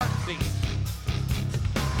feet.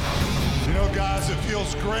 You know, guys, it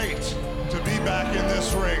feels great to be back in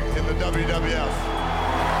this ring in the WWF.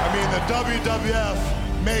 I mean, the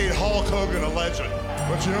WWF made Hulk Hogan a legend.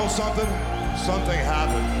 But you know something? Something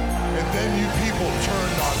happened. And then you people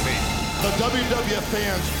turned on me. The WWF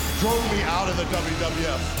fans drove me out of the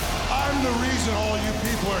WWF. I'm the reason all you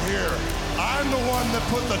people are here. I'm the one that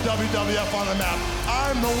put the WWF on the map.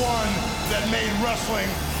 I'm the one that made wrestling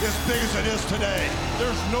as big as it is today.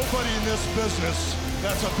 There's nobody in this business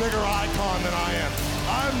that's a bigger icon than I am.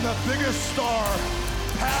 I'm the biggest star,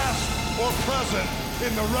 past or present,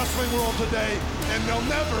 in the wrestling world today, and there'll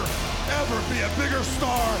never, ever be a bigger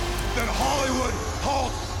star than Hollywood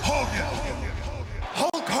Hulk Hogan.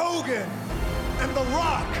 Hulk Hogan and The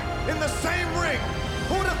Rock in the same ring.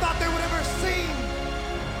 Who would have thought they would ever seen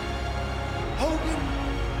Hogan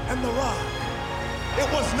and The Rock? It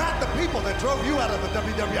was not the people that drove you out of the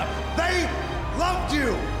WWF. They loved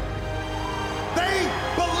you. They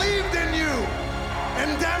believed in you.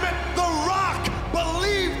 And damn it, The Rock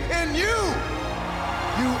believed in you.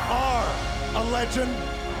 You are a legend.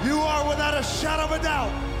 You are, without a shadow of a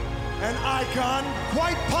doubt, an icon,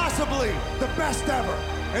 quite possibly the best ever.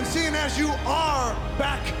 And seeing as you are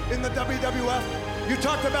back in the WWF, you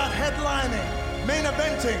talked about headlining, main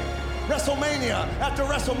eventing, WrestleMania after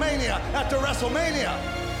WrestleMania after WrestleMania.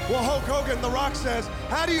 Well, Hulk Hogan, The Rock says,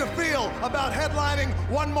 how do you feel about headlining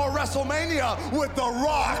one more WrestleMania with The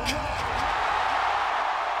Rock?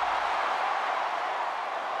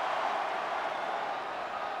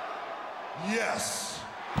 Yes.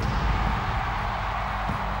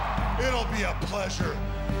 It'll be a pleasure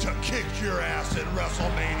to kick your ass at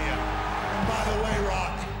WrestleMania. And by the way,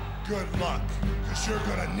 Rock, good luck, because you're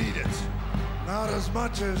gonna need it. Not as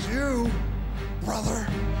much as you, brother.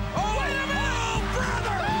 Oh, wait a minute! Oh,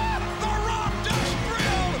 brother! The Rock just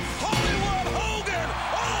drilled Hollywood Hogan!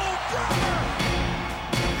 Oh, brother!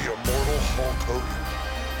 The immortal Hulk Hogan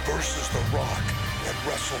versus The Rock at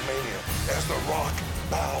WrestleMania as The Rock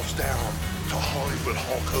bows down to Hollywood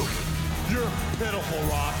Hulk Hogan. You're pitiful,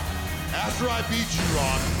 Rock. After I beat you,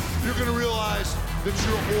 Rock, you're gonna realize that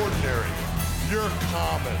you're ordinary. You're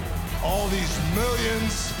common. All these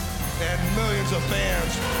millions and millions of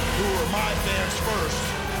fans who were my fans first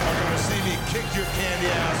are gonna see me kick your candy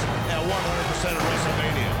ass at 100% of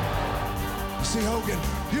WrestleMania. See, Hogan,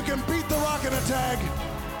 you can beat The Rock in a tag.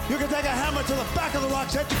 You can take a hammer to the back of The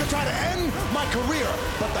Rock's head. You can try to end my career.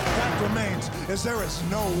 But the fact remains is there is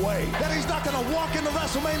no way that he's not going to walk into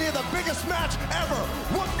WrestleMania, the biggest match ever.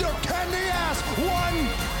 Whoop your candy ass. 1,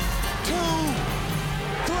 2,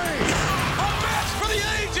 3. A match for the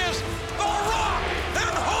ages! The Rock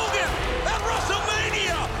and Hogan at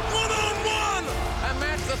WrestleMania! One-on-one! A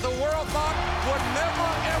match that the world thought would never,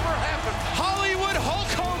 ever happen. Hollywood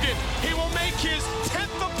Hulk Hogan. He will make his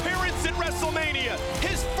 10th appearance at WrestleMania.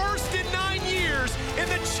 His first in 9 years. And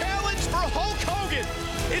the challenge for Hulk Hogan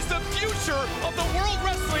is the future of the World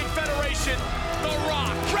Wrestling Federation. The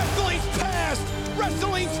Rock. Wrestling's past.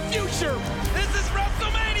 Wrestling's future. This is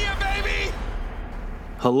WrestleMania, baby!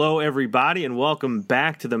 Hello, everybody, and welcome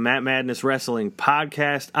back to the Matt Madness Wrestling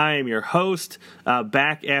Podcast. I am your host,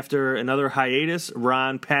 back after another hiatus,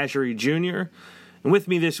 Ron Pashery Jr., and with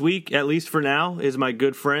me this week, at least for now, is my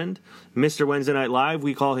good friend, Mr. Wednesday Night Live.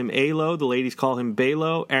 We call him Alo. The ladies call him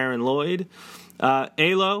Balo, Aaron Lloyd.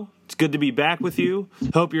 Alo, it's good to be back with you.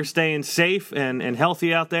 Hope you're staying safe and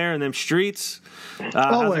healthy out there in them streets.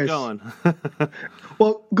 How's it going?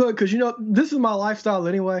 Well, good, because, this is my lifestyle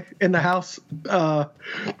anyway, in the house.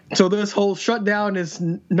 So this whole shutdown is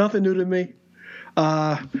nothing new to me.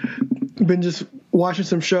 Been just watching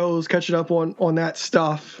some shows, catching up on that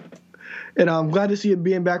stuff. And I'm glad to see it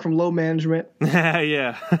being back from low management.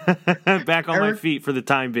 Yeah. Back on my feet for the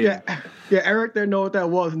time being. Yeah, Eric didn't know what that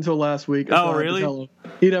was until last week. Oh, really?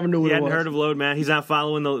 He never knew what it was. He hadn't heard of load man. He's not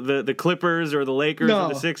following the Clippers or the Lakers or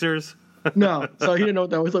the Sixers. No, so he didn't know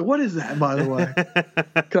what that was. He's like, what is that, by the way?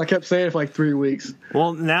 Because I kept saying it for like 3 weeks.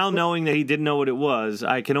 Well, now knowing that he didn't know what it was,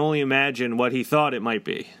 I can only imagine what he thought it might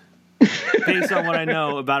be. Based on what I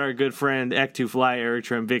know about our good friend Ek2 Fly Eric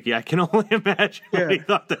Trembicki, I can only imagine what he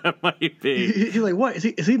thought that might be. He's like, what? Is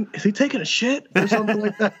he taking a shit or something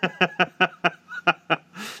like that?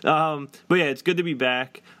 But yeah, it's good to be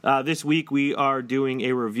back. This week we are doing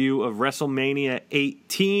a review of WrestleMania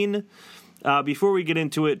 18. Before we get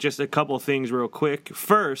into it, just a couple things real quick.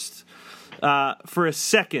 First, for a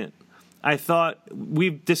second, I thought,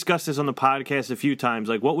 we've discussed this on the podcast a few times,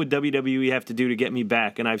 like what would WWE have to do to get me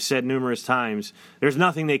back? And I've said numerous times, there's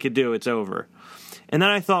nothing they could do, it's over. And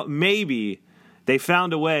then I thought maybe they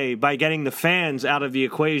found a way by getting the fans out of the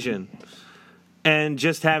equation and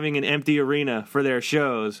just having an empty arena for their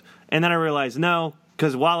shows. And then I realized, no,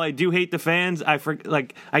 because while I do hate the fans,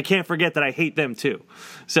 I can't forget that I hate them too.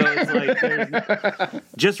 So it's like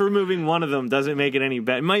just removing one of them doesn't make it any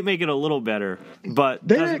better. It might make it a little better, but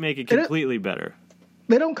doesn't make it completely better.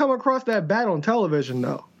 They don't come across that bad on television,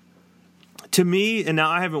 though. To me, and now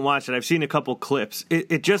I haven't watched it, I've seen a couple clips.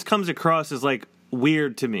 It just comes across as like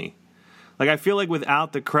weird to me. Like I feel like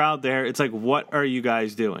without the crowd there, it's like, what are you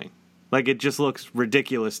guys doing? Like it just looks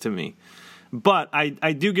ridiculous to me. But I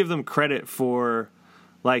do give them credit for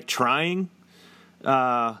like trying.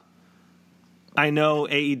 I know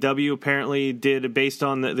AEW apparently did, based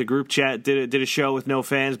on the group chat, did a show with no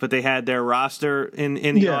fans, but they had their roster in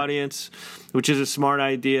the audience, which is a smart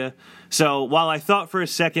idea. So while I thought for a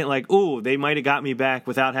second, like, ooh, they might have got me back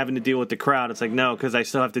without having to deal with the crowd, it's like, no, because I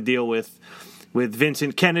still have to deal with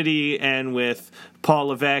Vincent Kennedy and with Paul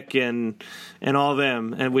Levesque and all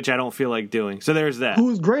them, and which I don't feel like doing. So there's that.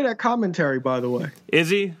 Who's great at commentary, by the way. Is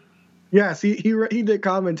he? Yes, he did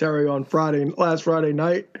commentary on last Friday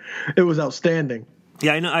night. It was outstanding.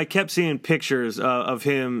 Yeah, I know. I kept seeing pictures of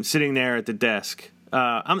him sitting there at the desk,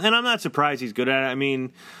 and I'm not surprised he's good at it. I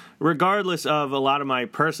mean, regardless of a lot of my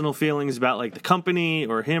personal feelings about like the company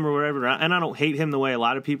or him or whatever, and I don't hate him the way a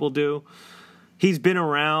lot of people do. He's been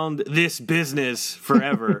around this business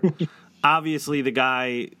forever. Obviously, the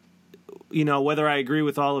guy, you know, whether I agree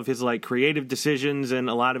with all of his like creative decisions and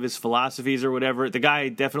a lot of his philosophies or whatever, the guy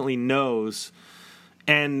definitely knows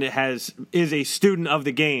and is a student of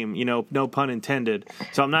the game, you know, no pun intended.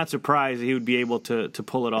 So I'm not surprised that he would be able to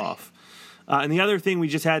pull it off. And the other thing, we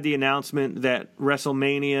just had the announcement that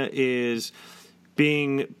WrestleMania is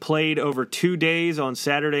being played over 2 days on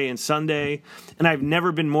Saturday and Sunday, and I've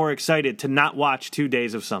never been more excited to not watch 2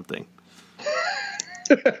 days of something.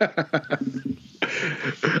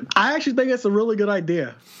 I actually think it's a really good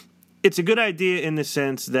idea. It's a good idea in the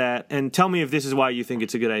sense that, and tell me if this is why you think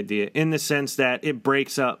it's a good idea, in the sense that it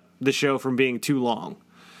breaks up the show from being too long.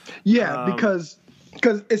 Yeah, because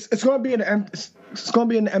it's going to be it's going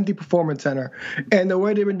to be in the empty performance center, and the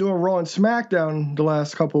way they've been doing Raw and SmackDown the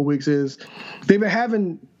last couple of weeks is they've been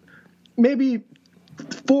having maybe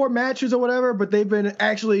 4 matches or whatever, but they've been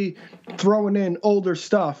actually throwing in older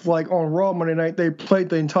stuff. Like on Raw Monday night, they played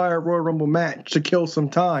the entire Royal Rumble match to kill some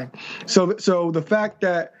time. So the fact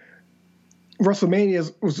that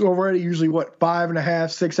WrestleMania was already usually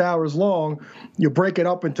 5.5, 6 hours long, you break it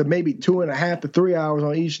up into maybe 2.5 to 3 hours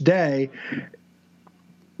on each day.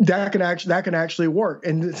 That can actually work.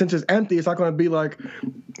 And since it's empty, it's not going to be like,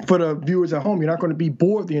 for the viewers at home, you're not going to be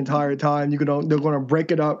bored the entire time. They're going to break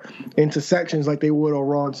it up into sections like they would on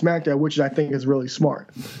Raw and SmackDown, which I think is really smart.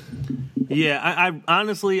 Yeah, I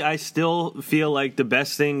honestly, I still feel like the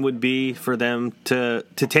best thing would be for them to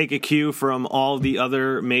take a cue from all the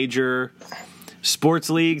other major sports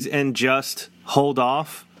leagues and just hold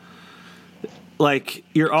off. Like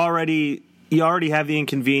you already have the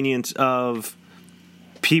inconvenience of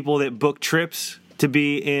people that book trips to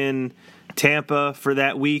be in Tampa for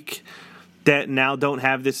that week that now don't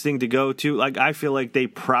have this thing to go to. Like, I feel like they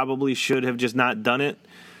probably should have just not done it.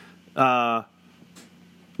 While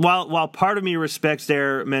part of me respects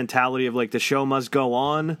their mentality of like the show must go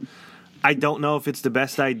on, I don't know if it's the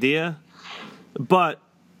best idea. But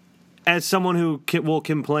as someone who will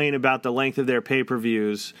complain about the length of their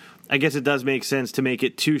pay-per-views, I guess it does make sense to make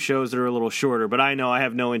it 2 shows that are a little shorter. But I know I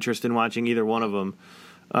have no interest in watching either one of them.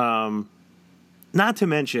 Not to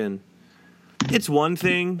mention, it's one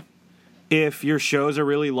thing if your shows are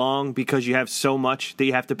really long because you have so much that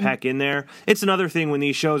you have to pack in there. It's another thing when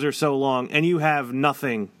these shows are so long and you have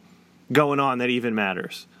nothing going on that even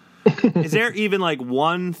matters. Is there even like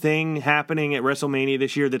one thing happening at WrestleMania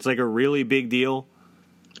this year that's like a really big deal?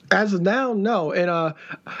 As of now, no. And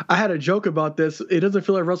I had a joke about this. It doesn't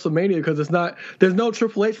feel like WrestleMania because there's no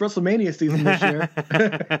Triple H WrestleMania season this year.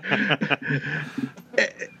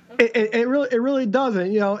 It really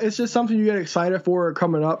doesn't. You know, it's just something you get excited for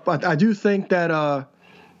coming up. I do think that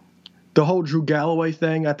the whole Drew Galloway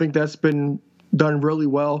thing, I think that's been done really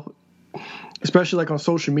well, especially like on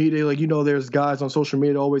social media. Like, you know, there's guys on social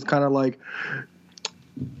media always kind of like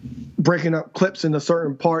breaking up clips into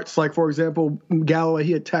certain parts. Like, for example, Galloway,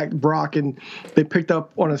 he attacked Brock, and they picked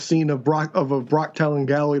up on a scene of Brock telling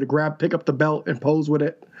Galloway to pick up the belt and pose with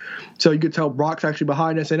it. So you could tell Brock's actually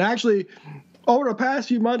behind this. And actually, over the past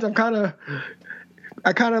few months, I kind of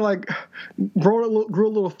like grew a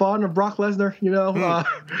little fond of Brock Lesnar. You know,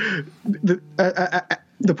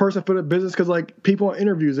 the person for the business, because like people in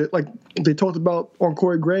interviews, it like they talked about on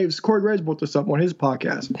Corey Graves. Corey Graves brought this up on his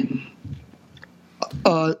podcast.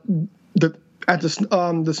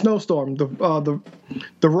 The snowstorm,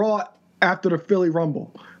 the Raw after the Philly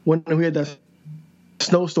Rumble when we had that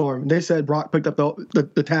snowstorm. They said Brock picked up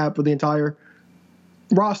the tab for the entire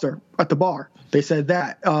roster at the bar. They said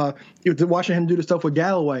that. Watching him do the stuff with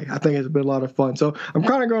Galloway, I think it's been a lot of fun. So I'm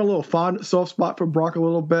kind of going a little soft spot for Brock a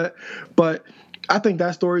little bit, but I think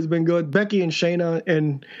that story's been good. Becky and Shayna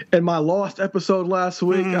in my Lost episode last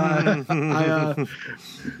week, I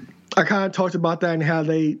kind of talked about that and how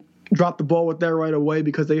they dropped the ball with that right away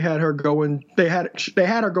because they had her going. They had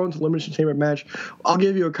her going to the Elimination Chamber match. I'll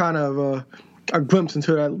give you a kind of a glimpse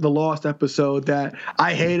into the Lost episode that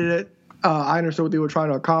I hated it. I understood what they were trying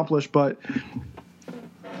to accomplish, but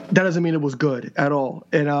that doesn't mean it was good at all.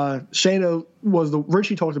 And Shayna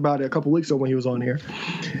Richie talked about it a couple weeks ago when he was on here.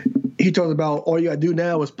 He talked about all you got to do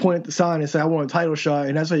now is point at the sign and say, I want a title shot,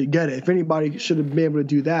 and that's how you get it. If anybody should have been able to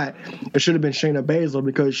do that, it should have been Shayna Baszler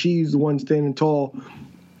because she's the one standing tall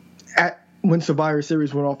when Survivor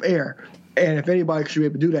Series went off air. And if anybody should be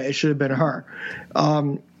able to do that, it should have been her.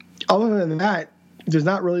 Other than that, there's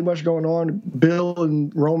not really much going on. Bill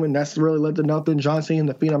and Roman, that's really led to nothing. John Cena and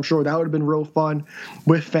The Fiend, I'm sure that would have been real fun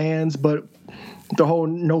with fans, but the whole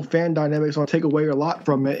no fan dynamic is going to take away a lot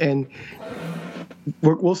from it, and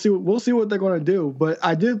we'll see what they're going to do. But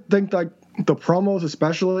I did think like the promos,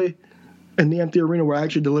 especially in the empty arena, were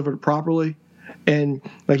actually delivered properly, and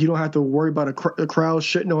like you don't have to worry about a crowd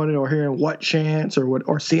shitting on it or hearing what chants or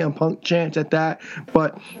CM Punk chants at that,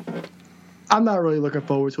 but I'm not really looking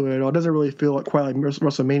forward to it at all. It doesn't really feel quite like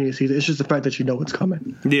WrestleMania season. It's just the fact that you know it's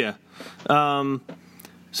coming. Yeah. So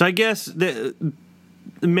I guess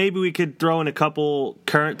maybe we could throw in a couple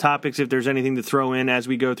current topics if there's anything to throw in as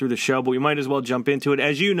we go through the show, but we might as well jump into it.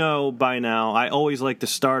 As you know by now, I always like to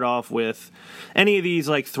start off with any of these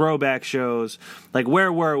like throwback shows, like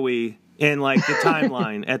where were we in like the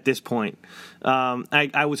timeline at this point.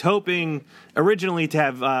 I was hoping originally to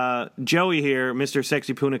have Joey here, Mr.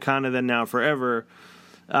 Sexy Punakana, then now forever,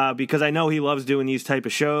 because I know he loves doing these type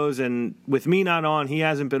of shows, and with me not on, he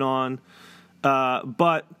hasn't been on.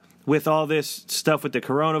 But with all this stuff with the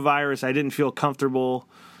coronavirus, I didn't feel comfortable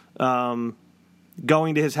going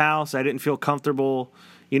to his house. I didn't feel comfortable,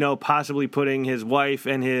 possibly putting his wife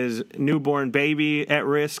and his newborn baby at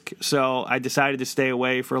risk. So I decided to stay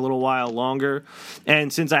away for a little while longer.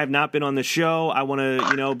 And since I have not been on the show, I want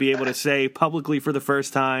to, be able to say publicly for the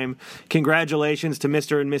first time, congratulations to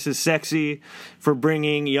Mr. and Mrs. Sexy for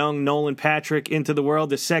bringing young Nolan Patrick into the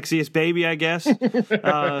world, the sexiest baby, I guess.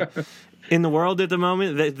 In the world at the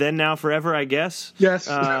moment, then now forever, I guess. Yes.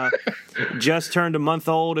 Just turned a month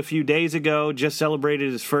old a few days ago, just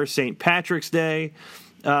celebrated his first St. Patrick's Day.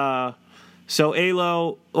 So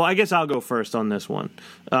Alo, well, I guess I'll go first on this one,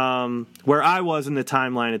 where I was in the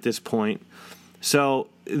timeline at this point. So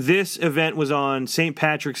this event was on St.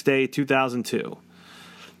 Patrick's Day, 2002.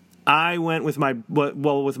 I went with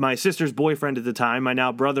with my sister's boyfriend at the time, my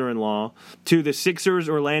now brother-in-law, to the Sixers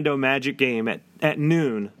Orlando Magic game at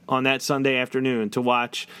noon on that Sunday afternoon to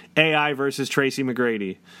watch AI versus Tracy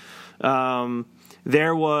McGrady.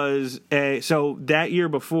 There was so that year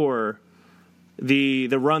before the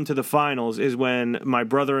run to the finals is when my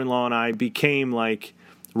brother-in-law and I became like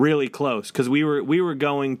really close because we were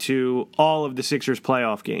going to all of the Sixers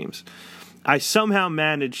playoff games. I somehow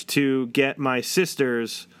managed to get my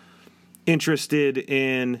sisters interested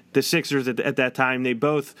in the Sixers at that time. They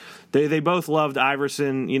both loved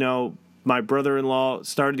Iverson. My brother-in-law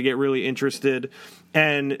started to get really interested,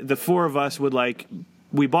 and the four of us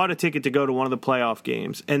we bought a ticket to go to one of the playoff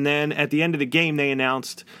games, and then at the end of the game they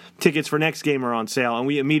announced tickets for next game are on sale, and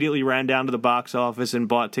we immediately ran down to the box office and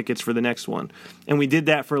bought tickets for the next one. And we did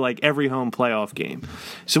that for like every home playoff game.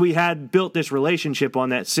 So we had built this relationship on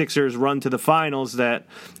that Sixers run to the finals that,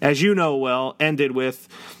 as you know well, ended with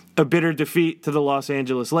a bitter defeat to the Los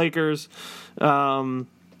Angeles Lakers. But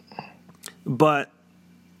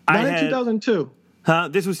not in 2002.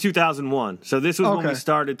 This was 2001. So this was when we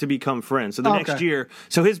started to become friends. So the next year,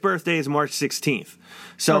 so his birthday is March 16th.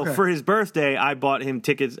 So for his birthday, I bought him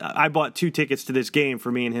tickets. I bought 2 tickets to this game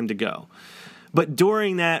for me and him to go. But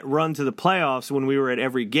during that run to the playoffs, when we were at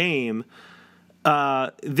every game,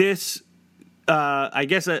 I guess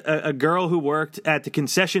a girl who worked at the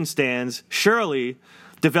concession stands, Shirley,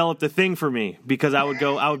 developed a thing for me because I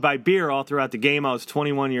would buy beer all throughout the game. I was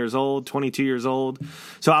 21 years old, 22 years old.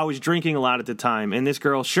 So I was drinking a lot at the time. And this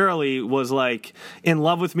girl, Shirley, was like in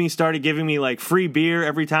love with me, started giving me like free beer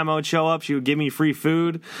every time I would show up. She would give me free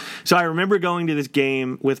food. So I remember going to this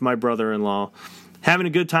game with my brother-in-law, having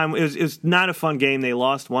a good time. It was not a fun game. They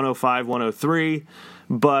lost 105-103.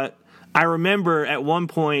 But I remember at one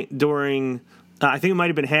point during I think it might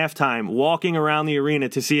have been halftime, walking around the arena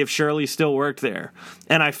to see if Shirley still worked there.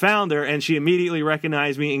 And I found her, and she immediately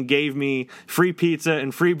recognized me and gave me free pizza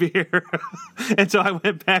and free beer. And so I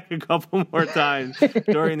went back a couple more times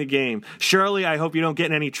during the game. Shirley, I hope you don't get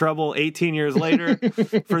in any trouble 18 years later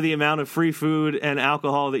for the amount of free food and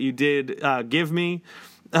alcohol that you did give me.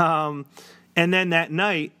 And then that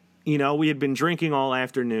night, we had been drinking all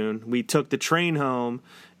afternoon. We took the train home.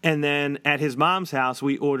 And then at his mom's house,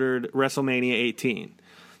 we ordered WrestleMania 18.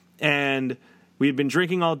 And we had been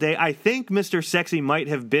drinking all day. I think Mr. Sexy might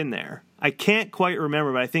have been there. I can't quite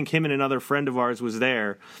remember, but I think him and another friend of ours was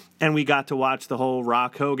there. And we got to watch the whole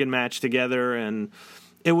Rock Hogan match together. And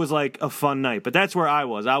it was like a fun night. But that's where I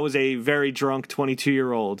was. I was a very drunk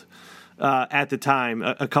 22-year-old at the time,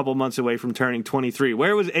 a couple months away from turning 23.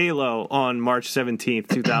 Where was Alo on March 17th,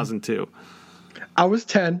 2002? I was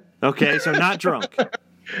 10. Okay, so not drunk.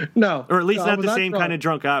 No, or at least not the not same drunk. kind of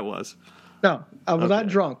drunk I was. No, I was not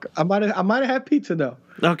drunk. I might have had pizza though.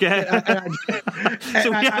 Okay,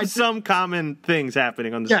 so we have some common things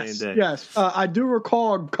happening on the same day. Yes, I do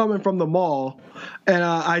recall coming from the mall, and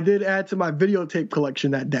I did add to my videotape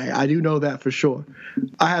collection that day. I do know that for sure.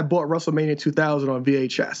 I had bought WrestleMania 2000 on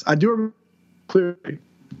VHS. I do remember clearly.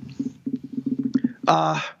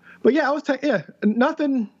 But yeah, I was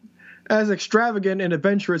nothing as extravagant and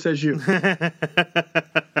adventurous as you.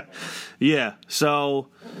 Yeah, so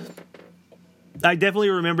I definitely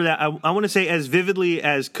remember that. I want to say as vividly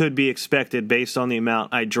as could be expected based on the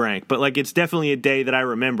amount I drank. But, it's definitely a day that I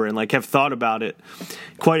remember and, have thought about it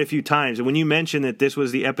quite a few times. And when you mentioned that this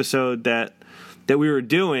was the episode that we were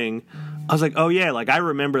doing, I was like, oh, yeah, I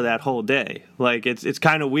remember that whole day. It's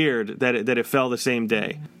kind of weird that it fell the same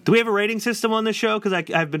day. Do we have a rating system on this show? Because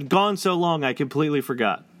I've been gone so long, I completely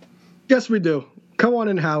forgot. Yes, we do. Come on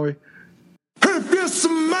in, Howie. If you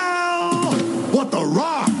smell what The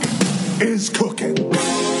Rock is cooking. The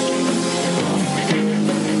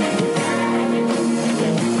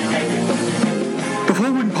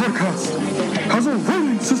following podcast has a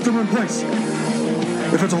rating system in place.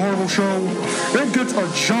 If it's a horrible show, it gets a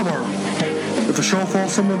jobber. If the show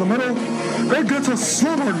falls somewhere in the middle, it gets a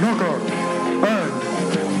slobber knocker. And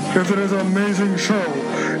if it is an amazing show,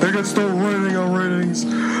 it gets the rating of ratings.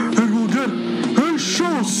 It will get a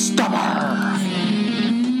showstopper.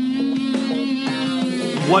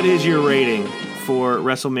 What is your rating for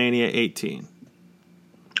WrestleMania 18?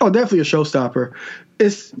 Oh, definitely a showstopper. I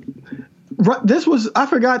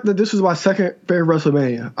forgot that this was my second favorite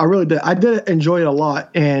WrestleMania. I really did. I did enjoy it a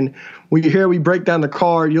lot. And when you hear we break down the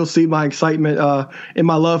card, you'll see my excitement and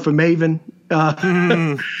my love for Maven.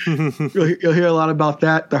 You'll hear a lot about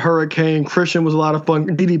that. The Hurricane, Christian was a lot of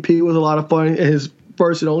fun. DDP was a lot of fun in his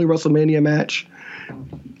first and only WrestleMania match.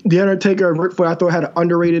 The Undertaker and Ric Flair, I thought, had an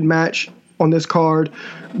underrated match on this card.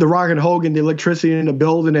 The Rock and Hogan, the electricity in the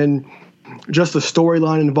building, and just the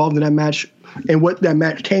storyline involved in that match and what that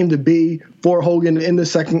match came to be for Hogan in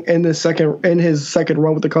his second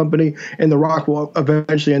run with the company, and The Rock will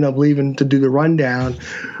eventually end up leaving to do the rundown.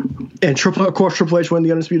 And Triple H won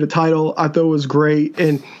the Undisputed title. I thought it was great,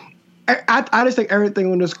 and I just think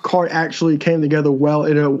everything on this card actually came together well.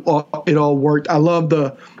 It all worked. I love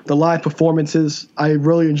the live performances. I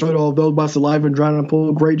really enjoyed all of those by Saliva and Drowning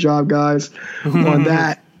Pool. Great job, guys, on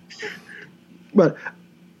that. But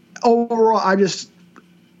overall,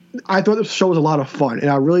 I thought this show was a lot of fun, and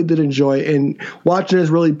I really did enjoy it. And watching this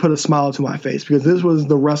really put a smile to my face because this was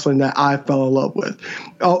the wrestling that I fell in love with.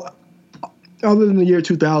 Other than the year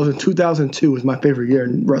 2000, 2002 was my favorite year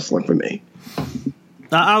in wrestling for me.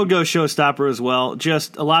 I would go showstopper as well.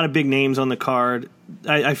 Just a lot of big names on the card.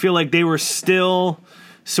 I feel like they were still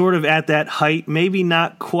sort of at that height, maybe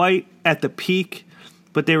not quite at the peak,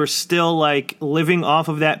 but they were still living off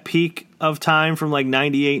of that peak of time from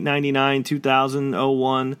 98, 99, 2000,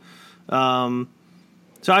 01.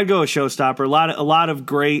 So I'd go a showstopper. A lot of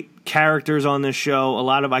great characters on this show, a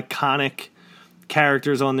lot of iconic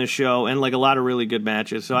characters on this show, and a lot of really good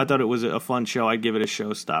matches. So I thought it was a fun show. I'd give it a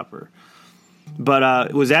showstopper.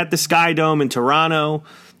 But it was at the Sky Dome in Toronto.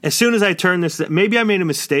 As soon as I turned this, maybe I made a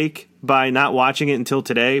mistake by not watching it until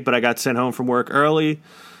today, but I got sent home from work early.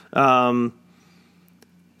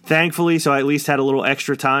 Thankfully, so I at least had a little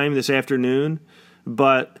extra time this afternoon.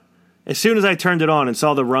 But as soon as I turned it on and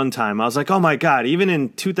saw the runtime, I was like, oh my God, even in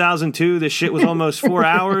 2002, this shit was almost 4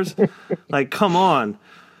 hours? Come on.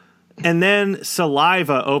 And then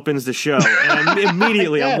Saliva opens the show, and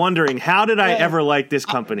immediately I'm wondering, how did I ever like this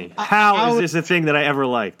company? How is this a thing that I ever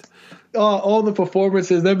liked? All the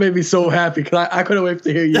performances, that made me so happy because I couldn't wait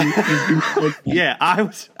to hear you. Yeah, I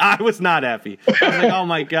was not happy. I was like, oh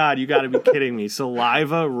my God, you got to be kidding me.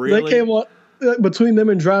 Saliva, really? between them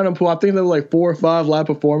and Drowning Pool, I think there were like 4 or 5 live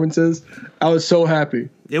performances. I was so happy.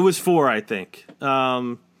 It was 4, I think.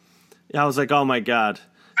 I was like, oh my God.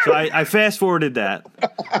 So I fast forwarded that,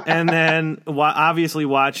 and then obviously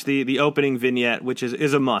watched the opening vignette, which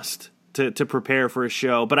is a must to prepare for a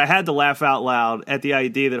show. But I had to laugh out loud at the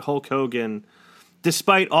idea that Hulk Hogan,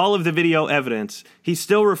 despite all of the video evidence, he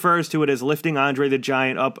still refers to it as lifting Andre the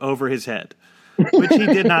Giant up over his head, which he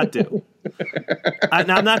did not do.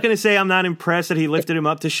 Now, I'm not going to say I'm not impressed that he lifted him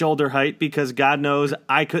up to shoulder height, because God knows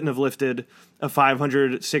I couldn't have lifted a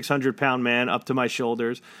 500, 600-pound man up to my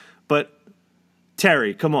shoulders. But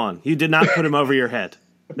Terry, come on. You did not put him over your head.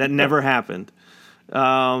 That never happened.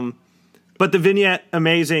 But the vignette,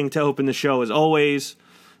 amazing to open the show as always.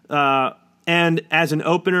 And as an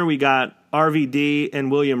opener, we got RVD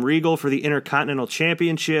and William Regal for the Intercontinental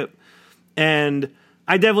Championship. And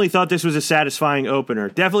I definitely thought this was a satisfying opener.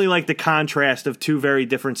 Definitely like the contrast of 2 very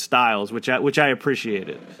different styles, which I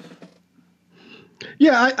appreciated.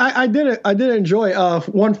 Yeah, I did enjoy.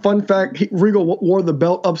 One fun fact: Regal wore the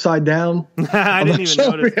belt upside down. I didn't even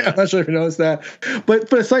notice that. I'm not sure if you noticed that. But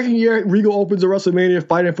for the second year, Regal opens a WrestleMania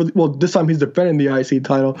fighting for. Well, this time he's defending the IC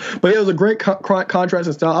title. But it was a great contrast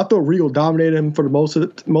in style. I thought Regal dominated him for most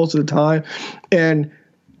of the time. And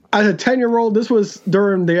as a 10-year-old, this was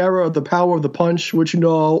during the era of the power of the punch, which I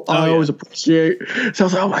always appreciate. So I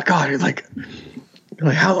was like, oh my God, it's like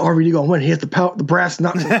how's RVD going to win? He has the power, the brass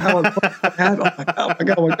knucks, the power.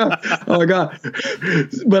 Oh my God.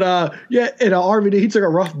 But and RVD, he took a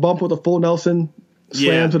rough bump with a full Nelson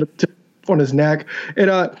slam to the tip on his neck.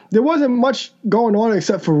 And there wasn't much going on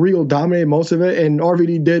except for Regal dominated most of it, and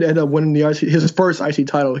RVD did end up winning his first IC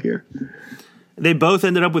title here. They both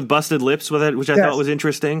ended up with busted lips with it, which I thought was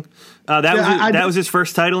interesting. That was his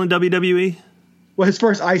first title in WWE? Well, his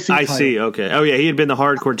first IC title. IC, okay. Oh, yeah, he had been the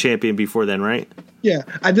hardcore champion before then, right? Yeah,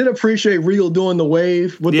 I did appreciate Regal doing the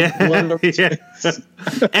wave with the blood of his face.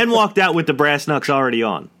 And walked out with the brass knucks already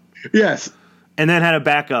on. Yes. And then had a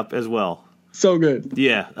backup as well. So good.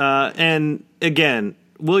 Yeah. And again,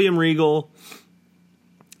 William Regal,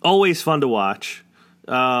 always fun to watch.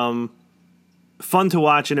 Fun to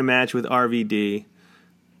watch in a match with RVD.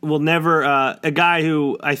 Will never a guy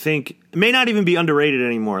who I think may not even be underrated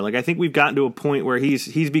anymore. Like, I think we've gotten to a point where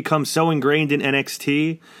he's become so ingrained in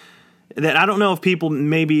NXT that I don't know if people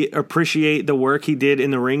maybe appreciate the work he did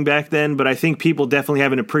in the ring back then, but I think people definitely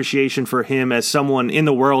have an appreciation for him as someone in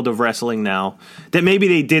the world of wrestling now that maybe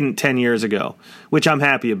they didn't 10 years ago, which I'm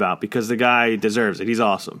happy about because the guy deserves it. He's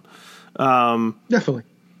awesome. Definitely.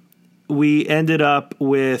 We ended up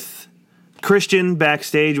with Christian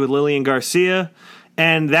backstage with Lillian Garcia,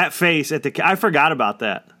 and that face at I forgot about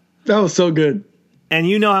that. That was so good. And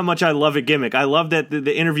you know how much I love a gimmick. I love that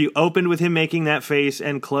the interview opened with him making that face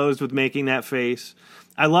and closed with making that face.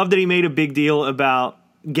 I love that he made a big deal about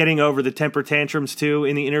getting over the temper tantrums, too,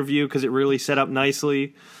 in the interview because it really set up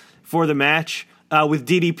nicely for the match with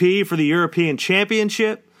DDP for the European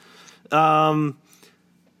Championship.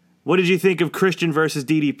 What did you think of Christian versus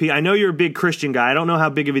DDP? I know you're a big Christian guy. I don't know how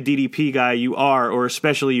big of a DDP guy you are, or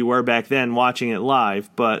especially you were back then watching it live,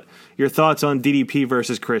 but your thoughts on DDP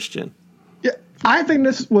versus Christian? I think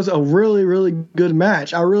this was a really, really good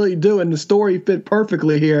match. I really do. And the story fit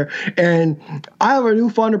perfectly here. And I have a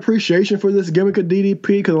newfound appreciation for this gimmick of DDP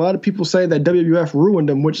because a lot of people say that WWF ruined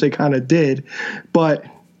him, which they kind of did. But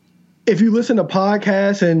if you listen to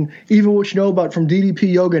podcasts and even what you know about from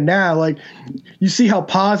DDP Yoga now, like you see how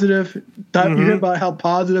positive, you hear about how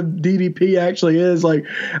positive DDP actually is. Like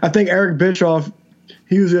I think Eric Bischoff,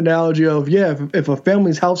 he used the analogy of, if a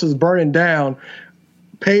family's house is burning down,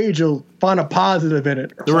 Paige will find a positive in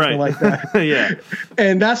it or something like that. Yeah.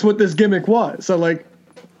 And that's what this gimmick was. So like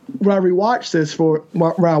when I watched this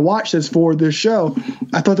for this show,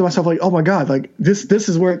 I thought to myself like, oh my God, like this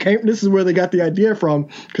is where it came. This is where they got the idea from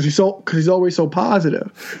because he's always so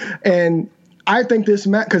positive. And I think this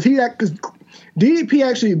match because DDP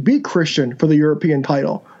actually beat Christian for the European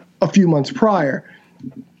title a few months prior.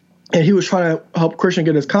 And he was trying to help Christian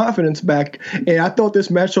get his confidence back. And I thought this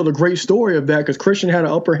match told a great story of that because Christian had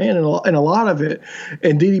an upper hand in a lot of it.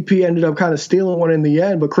 And DDP ended up kind of stealing one in the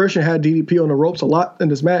end. But Christian had DDP on the ropes a lot in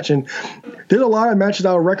this match. And there's a lot of matches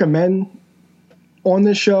I would recommend on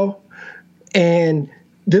this show. And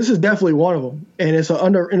this is definitely one of them. And it's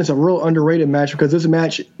a real underrated match because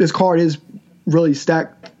this card is really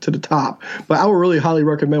stacked to the top. But I would really highly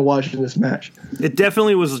recommend watching this match. It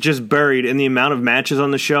definitely was just buried in the amount of matches on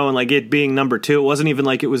the show and like it being number 2. It wasn't even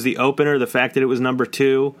like it was the opener. The fact that it was number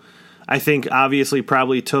 2, I think obviously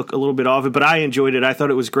probably took a little bit off it, but I enjoyed it. I thought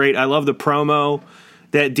it was great. I love the promo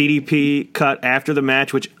that DDP cut after the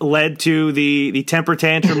match, which led to the temper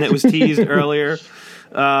tantrum that was teased earlier.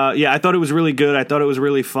 I thought it was really good. I thought it was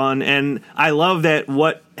really fun. And I love that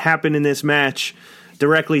what happened in this match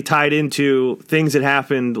directly tied into things that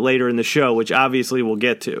happened later in the show, which obviously we'll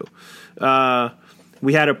get to.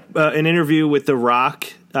 We had an interview with The Rock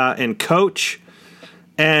and Coach,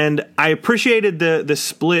 and I appreciated the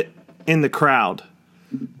split in the crowd,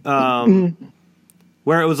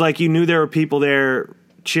 where it was like you knew there were people there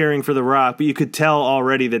cheering for The Rock, but you could tell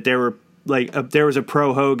already that there were there was a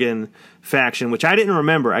pro Hogan faction, which I didn't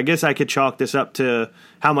remember. I guess I could chalk this up to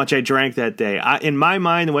how much I drank that day. In my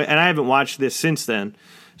mind, and I haven't watched this since then.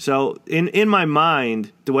 So in my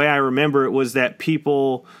mind, the way I remember it was that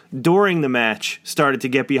people during the match started to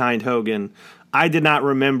get behind Hogan. I did not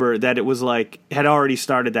remember that it was had already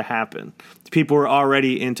started to happen. People were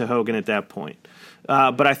already into Hogan at that point.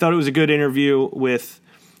 But I thought it was a good interview with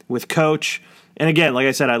Coach. And again, like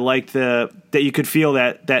I said, I liked that you could feel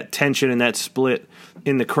that tension and that split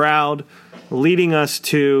in the crowd, leading us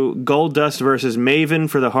to Goldust versus Maven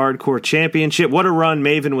for the Hardcore Championship. What a run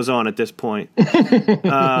Maven was on at this point.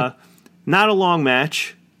 Not a long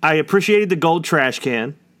match. I appreciated the gold trash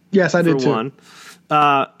can. Yes, I did too. One.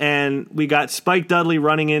 And we got Spike Dudley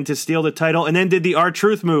running in to steal the title, and then did the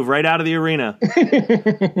R-Truth move right out of the arena,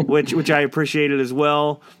 which I appreciated as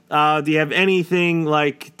well. Do you have anything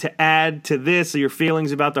to add to this, or your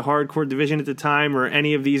feelings about the hardcore division at the time, or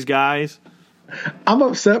any of these guys? I'm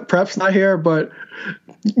upset Prep's not here, but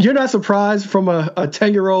you're not surprised from a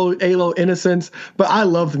 10-year-old ALO innocence, but I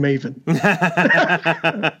loved Maven.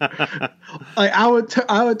 I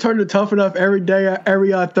would turn to Tough Enough every day,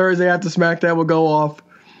 every Thursday after SmackDown would go off.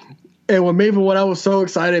 And when Maven went, I was so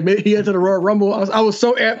excited. He entered the Royal Rumble. I was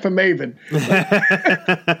so amped for Maven.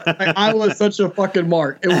 I was such a fucking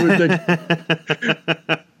mark. It was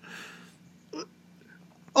ridiculous.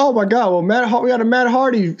 Oh my God! Well, we got a Matt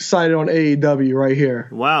Hardy sighted on AEW right here.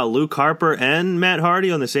 Wow, Luke Harper and Matt Hardy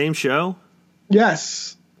on the same show?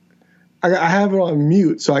 Yes, I have it on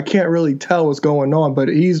mute, so I can't really tell what's going on. But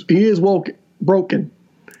he is broken.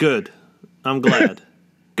 Good, I'm glad.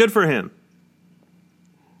 Good for him.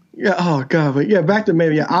 Yeah. Oh God. But yeah, back to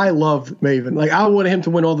Maven. Yeah, I loved Maven. I wanted him to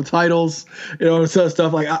win all the titles, and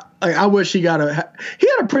stuff. I wish he had a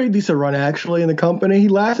pretty decent run actually in the company. He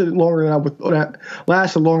lasted longer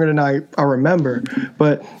than I remember.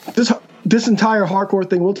 But this entire hardcore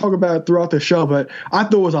thing, we'll talk about it throughout the show. But I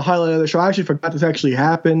thought it was a highlight of the show. I actually forgot this actually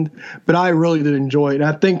happened, but I really did enjoy it. And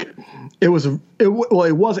I think it was an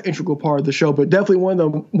integral part of the show, but definitely one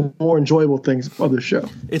of the more enjoyable things of the show.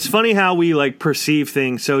 It's funny how we perceive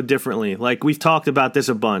things so differently. We've talked about this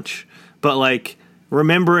a bunch, but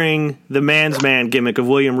remembering the man's man gimmick of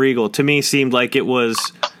William Regal to me seemed like it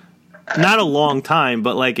was not a long time,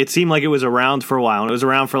 but it seemed like it was around for a while, and it was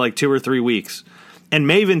around for 2 or 3 weeks. And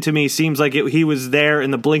Maven to me seems like he was there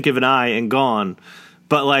in the blink of an eye and gone,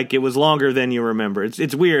 but it was longer than you remember.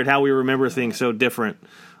 It's weird how we remember things so different.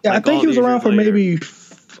 Yeah, I think he was around for maybe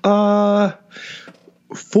 4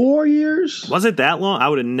 years. Was it that long? I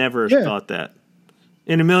would have never thought that.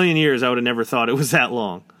 In a million years, I would have never thought it was that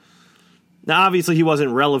long. Now, obviously, he wasn't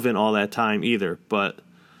relevant all that time either, but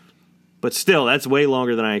still, that's way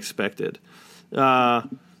longer than I expected. So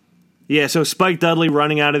Spike Dudley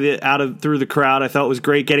running through the crowd, I thought was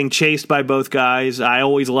great. Getting chased by both guys, I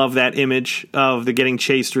always love that image of the getting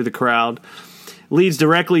chased through the crowd. Leads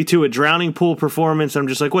directly to a drowning pool performance. I'm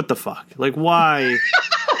just like, what the fuck? Why?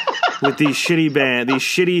 With these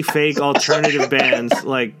shitty fake alternative bands,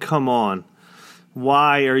 come on.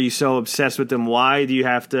 Why are you so obsessed with them? Why do you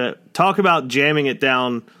have to talk about jamming it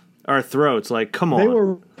down our throats? Come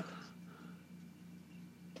on.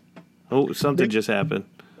 Something just happened.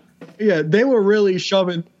 Yeah, they were really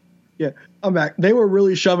shoving. Yeah, I'm back. They were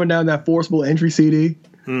really shoving down that forcible entry CD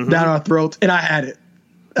down our throats, and I had it.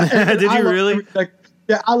 Did you really?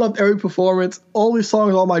 I loved every performance. All these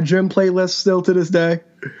songs on my gym playlist still to this day.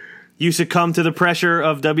 You succumbed to the pressure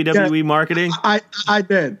of WWE marketing? I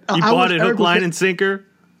did. You bought it hook, line, and sinker?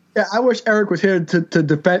 Yeah, I wish Eric was here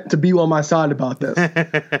to be on my side about this.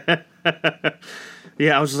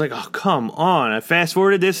 Yeah, I was just like, oh, come on. I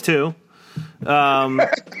fast-forwarded this, too.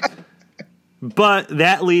 But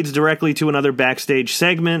that leads directly to another backstage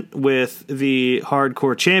segment with the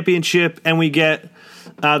Hardcore Championship, and we get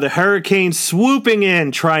the Hurricane swooping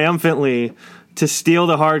in triumphantly to steal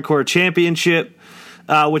the Hardcore Championship,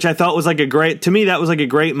 which I thought was that was a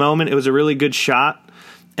great moment. It was a really good shot.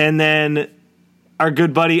 And then our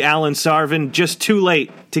good buddy Alan Sarvin, just too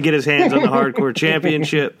late to get his hands on the Hardcore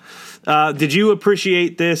Championship. Did you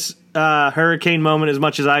appreciate this Hurricane moment as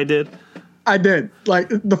much as I did? I did. Like,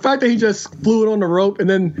 the fact that he just flew it on the rope, and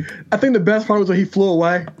then I think the best part was when he flew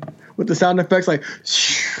away with the sound effects, like,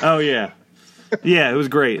 oh, yeah. Yeah, it was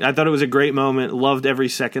great. I thought it was a great moment. Loved every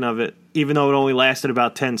second of it, even though it only lasted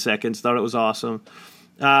about 10 seconds. Thought it was awesome.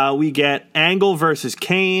 We get Angle versus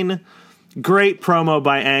Kane. Great promo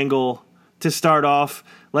by Angle to start off.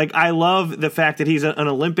 Like, I love the fact that he's an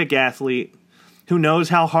Olympic athlete who knows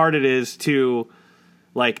how hard it is to,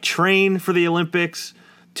 like, train for the Olympics,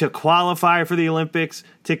 to qualify for the Olympics,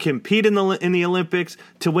 to compete in the Olympics,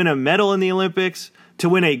 to win a medal in the Olympics, to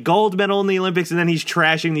win a gold medal in the Olympics, and then he's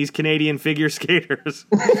trashing these Canadian figure skaters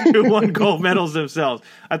who won gold medals themselves.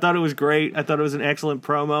 I thought it was great. I thought it was an excellent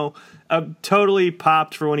promo. Totally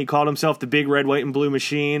popped for when he called himself the Big Red, White, and Blue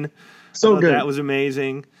Machine. So good. That was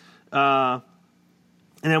amazing. And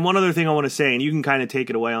then one other thing I want to say, and you can kind of take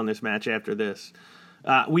it away on this match after this.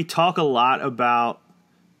 We talk a lot about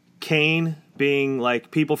Kane being like,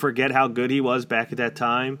 people forget how good he was back at that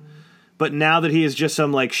time. But now that he is just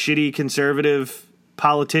some like shitty conservative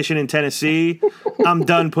politician in Tennessee, I'm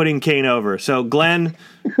done putting Kane over. So Glenn,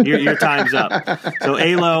 your time's up. So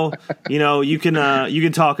Alo, you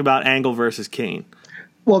can talk about Angle versus Kane.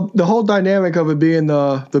 Well, the whole dynamic of it being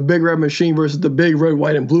the Big Red Machine versus the Big Red,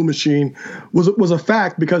 White, and Blue Machine was a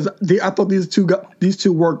fact, because I thought these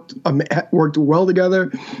two worked well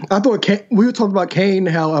together. I thought we were talking about Kane,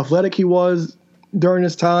 how athletic he was during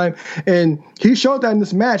his time, and he showed that in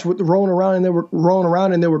this match with the rolling around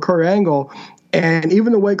and they were Kurt Angle. And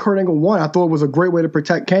even the way Kurt Angle won, I thought was a great way to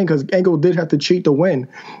protect Kane, because Angle did have to cheat to win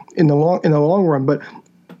in the long run. But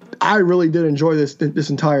I really did enjoy this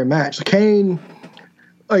entire match. Kane,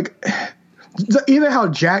 like, even how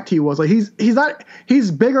jacked he was, like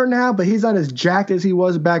he's bigger now, but he's not as jacked as he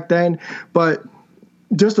was back then. But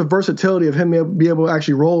just the versatility of him be able to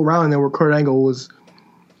actually roll around there with Kurt Angle was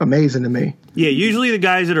amazing to me. Yeah, usually the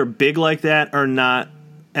guys that are big like that are not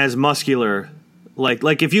as muscular.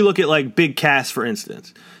 Like if you look at like Big Cass, for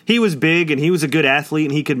instance, he was big and he was a good athlete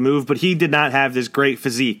and he could move, but he did not have this great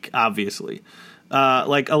physique, obviously.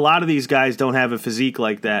 Like a lot of these guys don't have a physique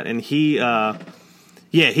like that, and he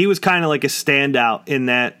was kind of like a standout in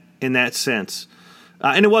that sense.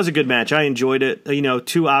 And it was a good match. I enjoyed it.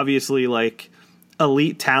 Two obviously like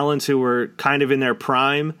elite talents who were kind of in their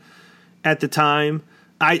prime at the time.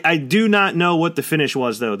 I do not know what the finish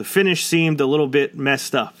was, though. The finish seemed a little bit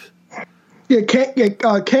messed up. Yeah,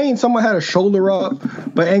 Kane, someone had a shoulder up,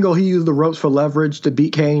 but Angle, he used the ropes for leverage to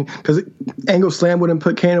beat Kane, because Angle slam wouldn't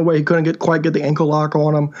put Kane away. He couldn't quite get the ankle lock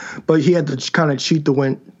on him, but he had to kind of cheat the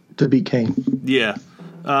win to beat Kane. Yeah.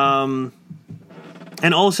 And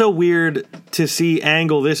also weird to see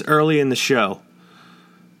Angle this early in the show.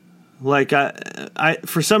 Like, I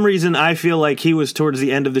for some reason, I feel like he was towards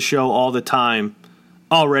the end of the show all the time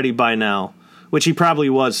already by now, which he probably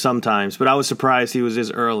was sometimes, but I was surprised he was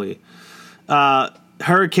this early.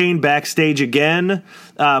 Hurricane backstage again,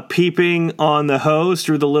 peeping on the host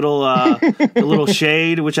through the little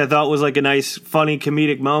shade, which I thought was like a nice, funny,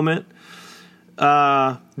 comedic moment.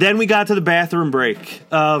 Then we got to the bathroom break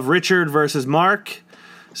of Richard versus Mark.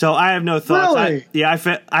 So I have no thoughts. Really? I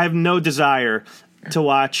have no desire to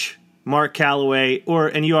watch Mark Calloway,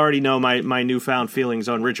 and you already know my newfound feelings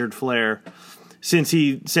on Richard Flair, since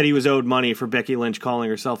he said he was owed money for Becky Lynch calling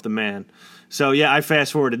herself the man. So, yeah, I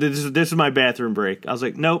fast-forwarded. This is my bathroom break. I was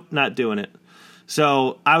like, nope, not doing it.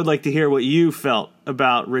 So I would like to hear what you felt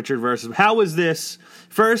about Richard versus... How was this...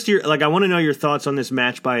 First, I want to know your thoughts on this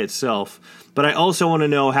match by itself, but I also want to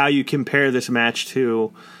know how you compare this match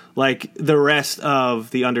to, like, the rest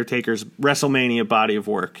of The Undertaker's WrestleMania body of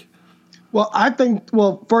work.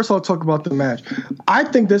 Well, first I'll talk about the match. I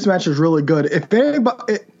think this match is really good. If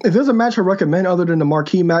there's a match I recommend other than the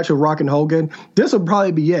marquee match of Rock and Hogan, this would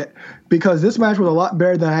probably be it, because this match was a lot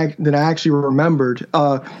better than I actually remembered.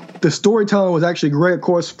 The storytelling was actually great. Of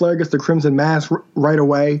course, Flair gets the Crimson Mask right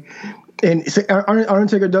away, and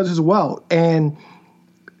Undertaker does as well. And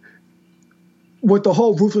with the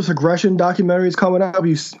whole Ruthless Aggression documentaries coming up,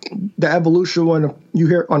 the evolution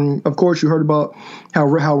one, of course, you heard about how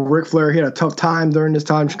Ric Flair had a tough time during this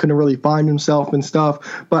time. He couldn't really find himself and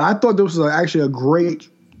stuff. But I thought this was actually a great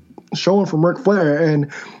showing from Ric Flair.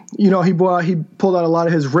 And, he pulled out a lot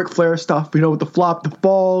of his Ric Flair stuff, with the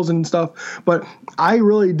falls and stuff. But I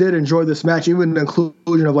really did enjoy this match, even the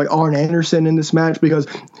inclusion of like Arn Anderson in this match, because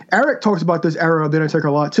Eric talks about this era of The Undertaker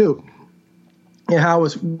a lot too, and how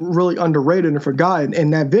it's really underrated and forgotten.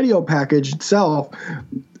 And that video package itself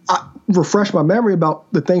refreshed my memory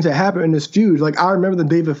about the things that happened in this feud. Like, I remember the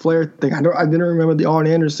David Flair thing. I didn't remember the Arn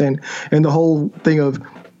Anderson and the whole thing of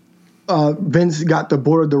Vince got the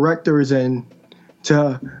board of directors and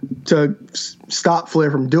to stop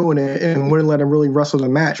Flair from doing it and wouldn't let him really wrestle the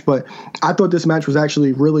match. But I thought this match was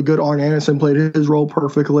actually really good. Arn Anderson played his role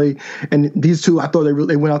perfectly, and these two, I thought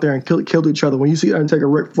they went out there and killed each other. When you see Undertaker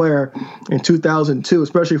Ric Flair in 2002,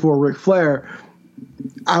 especially for Ric Flair,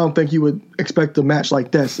 I don't think you would expect a match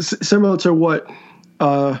like this. Similar to what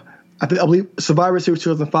I believe Survivor Series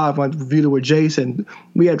 2005, when I reviewed it with Jason,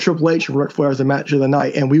 we had Triple H and Ric Flair as the match of the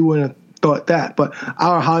night, and we wouldn't have thought that. But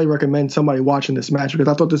I would highly recommend somebody watching this match because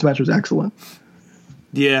I thought this match was excellent.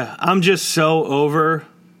 Yeah, I'm just so over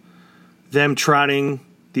them trotting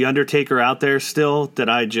The Undertaker out there still that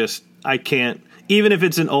I can't. Even if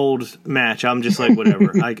it's an old match, I'm just like,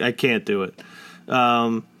 whatever. I can't do it.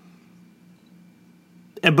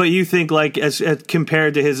 But you think like as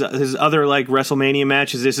compared to his other like WrestleMania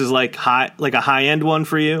matches, this is like a high end one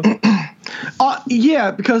for you?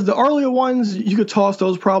 Yeah, because the earlier ones you could toss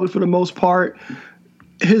those probably for the most part.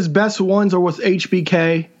 His best ones are with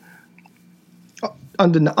HBK,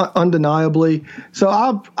 undeniably. So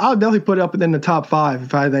I'll definitely put it up in the top 5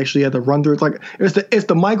 if I actually had to run through. It's like it's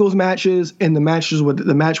the Michaels matches and the match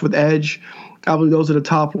with Edge. I believe those are the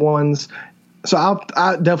top ones. So I'll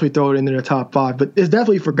definitely throw it into the top 5, but it's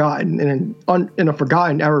definitely forgotten in a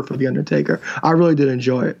forgotten era for The Undertaker. I really did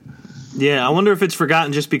enjoy it. Yeah, I wonder if it's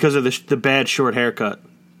forgotten just because of the bad short haircut.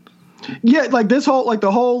 Yeah, like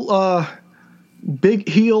the whole big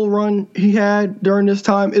heel run he had during this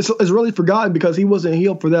time is really forgotten because he wasn't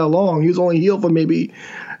heel for that long. He was only heel for maybe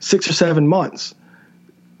 6 or 7 months.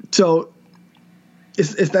 So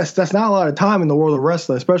that's not a lot of time in the world of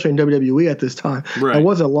wrestling, especially in WWE at this time. Right. It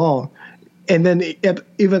wasn't long. And then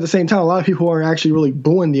even at the same time, a lot of people are actually really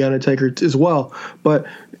booing The Undertaker as well. But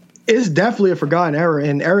it's definitely a forgotten era,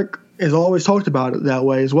 and Eric has always talked about it that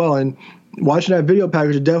way as well. And watching that video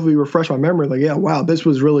package definitely refreshed my memory. Like, yeah, wow, this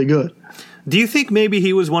was really good. Do you think maybe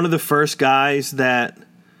he was one of the first guys that,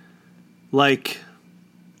 like,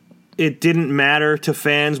 it didn't matter to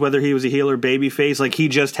fans whether he was a heel or babyface? Like, he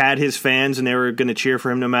just had his fans and they were going to cheer for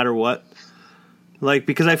him no matter what? Like,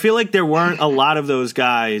 because I feel like there weren't a lot of those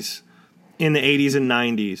guys in the 80s and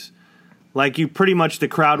 90s. Like, you pretty much, the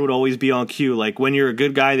crowd would always be on cue. Like, when you're a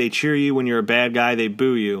good guy, they cheer you. When you're a bad guy, they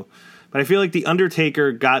boo you. But I feel like The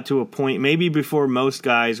Undertaker got to a point, maybe before most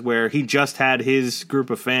guys, where he just had his group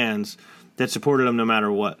of fans that supported him no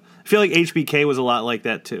matter what. I feel like HBK was a lot like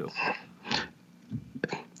that, too.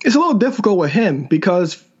 It's a little difficult with him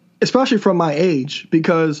because, especially from my age,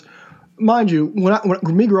 because, mind you,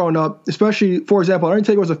 when me growing up, especially, for example,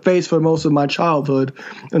 Undertaker was a face for most of my childhood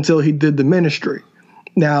until he did the Ministry.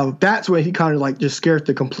 Now, that's when he kind of like just scared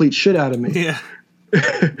the complete shit out of me. Yeah.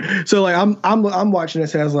 So like I'm watching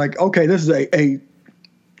this as like, okay, this is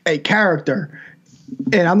a character,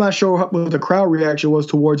 and I'm not sure what the crowd reaction was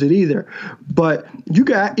towards it either. But you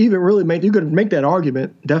could make that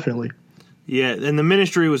argument, definitely. Yeah, and the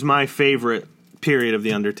Ministry was my favorite period of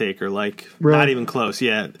The Undertaker. Like, really? Not even close.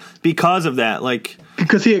 Yeah, because of that, like.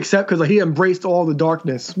 Because he embraced all the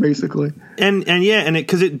darkness, basically. And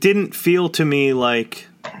because it didn't feel to me like,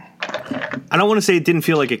 I don't want to say it didn't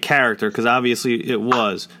feel like a character, because obviously it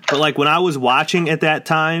was. But like when I was watching at that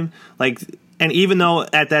time, like, and even though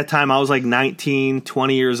at that time I was like 19,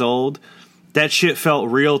 20 years old, that shit felt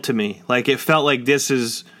real to me. Like it felt like this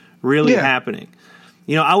is really happening.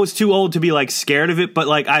 You know, I was too old to be like scared of it, but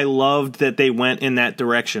like I loved that they went in that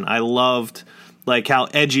direction. I loved like how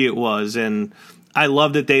edgy it was, and I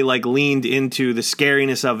love that they like leaned into the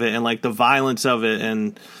scariness of it and like the violence of it.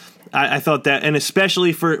 And I thought that, and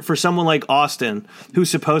especially for someone like Austin, who's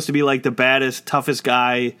supposed to be like the baddest, toughest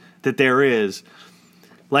guy that there is,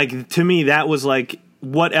 like to me, that was like,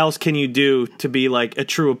 what else can you do to be like a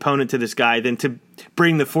true opponent to this guy than to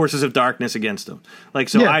bring the forces of darkness against him? Like,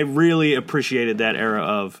 so I really appreciated that era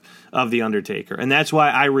of The Undertaker. And that's why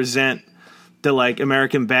I resent the like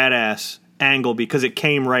American Badass angle, because it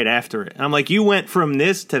came right after it. And I'm like, you went from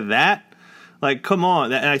this to that? Like, come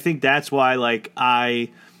on. And I think that's why like I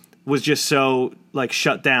was just so like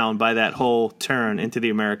shut down by that whole turn into the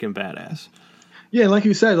American Badass. Yeah, like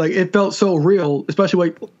you said, like it felt so real, especially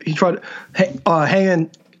like he tried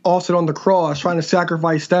hanging Austin on the cross, trying to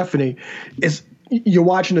sacrifice Stephanie. You're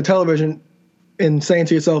watching the television and saying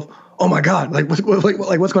to yourself, "Oh my God, like what's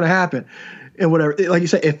going to happen?" And whatever, like you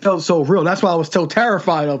said, it felt so real. That's why I was so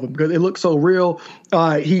terrified of him, because it looked so real.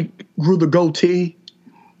 He grew the goatee,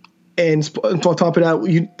 and on top of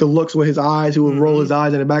that, the looks with his eyes, he would roll his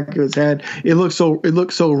eyes in the back of his head. It looked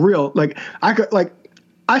so real. Like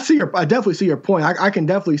I definitely see your point. I can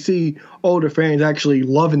definitely see older fans actually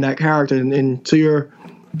loving that character. And to your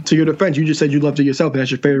to your defense, you just said you loved it yourself, and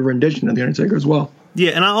that's your favorite rendition of The Undertaker as well.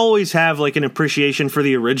 Yeah, and I always have like an appreciation for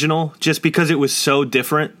the original just because it was so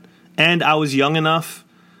different. And I was young enough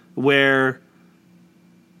where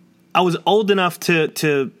I was old enough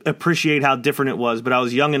to appreciate how different it was, but I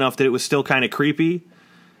was young enough that it was still kind of creepy.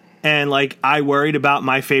 And like I worried about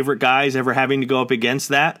my favorite guys ever having to go up against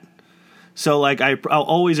that. So like I'll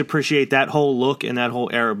always appreciate that whole look and that whole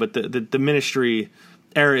era, but the Ministry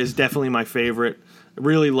era is definitely my favorite.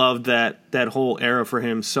 Really loved that whole era for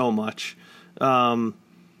him so much. And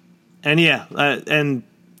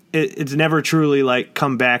it's never truly like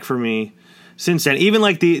come back for me since then. Even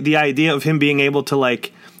like the idea of him being able to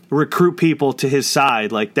like recruit people to his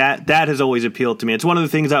side, like that has always appealed to me. It's one of the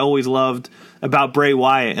things I always loved about Bray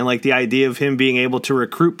Wyatt, and like the idea of him being able to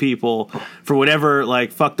recruit people for whatever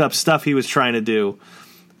like fucked up stuff he was trying to do.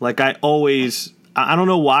 Like I don't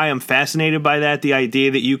know why I'm fascinated by that. The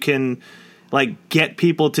idea that you can like get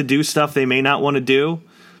people to do stuff they may not want to do,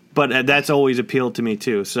 but that's always appealed to me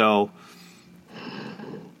too. So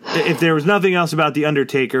if there was nothing else about The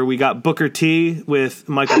Undertaker, we got Booker T with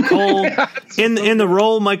Michael Cole. In the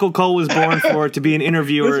role Michael Cole was born for, to be an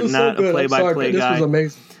interviewer, not a play-by-play guy. This was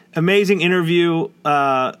amazing. Amazing interview.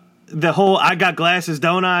 The whole "I got glasses,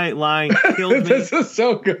 don't I" line killed me. This is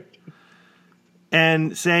so good.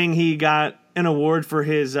 And saying he got an award for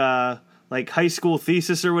his like high school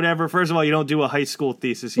thesis or whatever. First of all, you don't do a high school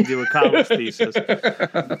thesis, you do a college thesis.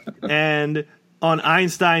 And on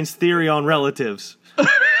Einstein's theory on relatives.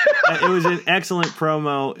 It was an excellent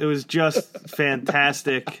promo. It was just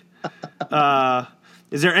fantastic.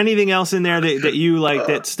 Is there anything else in there that you like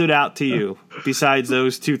that stood out to you besides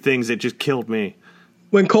those two things that just killed me?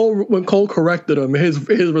 When Cole corrected him, his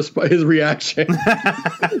reaction.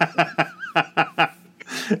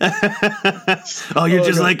 Oh, you're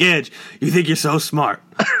just like Edge. You think you're so smart.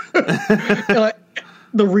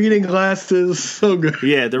 The reading glasses, so good.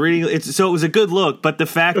 Yeah, the reading. It was a good look, but the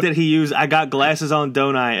fact that he used "I got glasses on,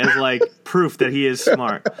 don't I" as like proof that he is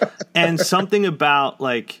smart, and something about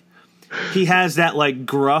like he has that like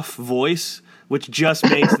gruff voice, which just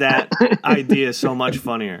makes that idea so much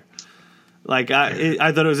funnier. Like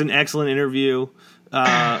I thought it was an excellent interview.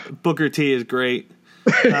 Booker T is great.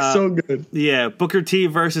 So good. Yeah, Booker T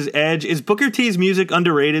versus Edge. Is Booker T's music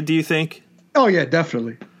underrated, do you think? Oh yeah,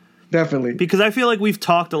 definitely. Definitely. Because I feel like we've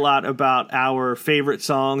talked a lot about our favorite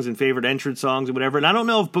songs and favorite entrance songs and whatever, and I don't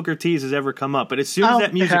know if Booker T's has ever come up, but as soon as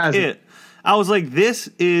that music hit, I was like, this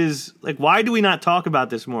is, like, why do we not talk about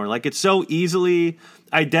this more? Like, it's so easily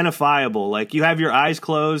identifiable. Like, you have your eyes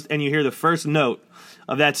closed and you hear the first note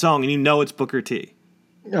of that song and you know it's Booker T.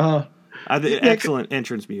 Excellent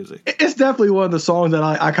entrance music. It's definitely one of the songs that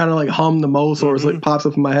I kind of like hum the most, or it's like pops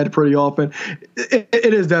up in my head pretty often.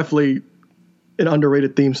 It is definitely an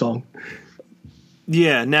underrated theme song.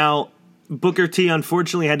 Yeah. Now, Booker T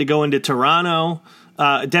unfortunately had to go into Toronto.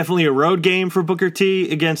 Definitely a road game for Booker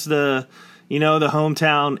T against the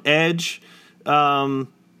hometown Edge. Now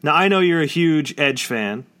I know you're a huge Edge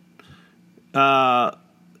fan. What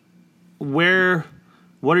are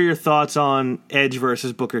your thoughts on Edge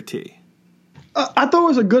versus Booker T? I thought it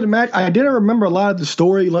was a good match. I didn't remember a lot of the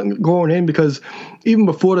story going in because even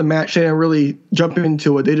before the match, they didn't really jump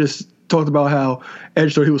into it. They just talked about how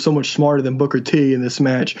Edge thought he was so much smarter than Booker T in this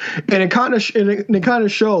match, and it kind of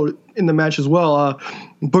showed in the match as well.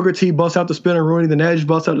 Booker T busts out the Spinneroonie, then Edge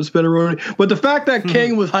busts out the Spinneroonie. But the fact that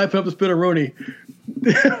King was hyping up the Spinneroonie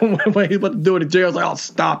when he about to do it, Jay was like, "Oh,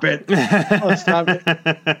 stop it! Oh, stop it!"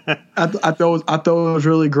 I thought it was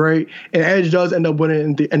really great, and Edge does end up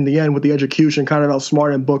winning in the end with the execution, kind of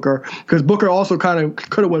outsmarting Booker, because Booker also kind of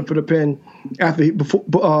could have went for the pin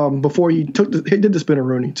before he did the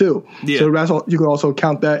Spinneroonie too. Yeah. So that's all, you could also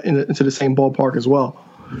count that into the same ballpark as well.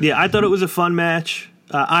 Yeah, I thought it was a fun match.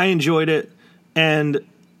 I enjoyed it, and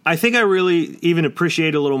I think I really even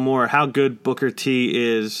appreciate a little more how good Booker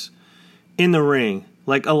T is in the ring.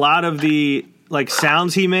 Like a lot of the like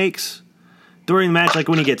sounds he makes during the match, like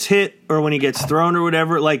when he gets hit or when he gets thrown or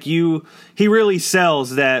whatever, like he really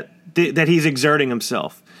sells that he's exerting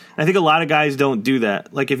himself. And I think a lot of guys don't do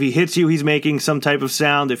that. Like if he hits you, he's making some type of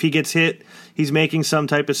sound. If he gets hit, he's making some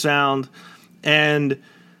type of sound. And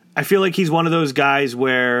I feel like he's one of those guys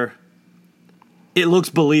where it looks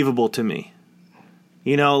believable to me.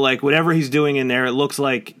 You know, like whatever he's doing in there, it looks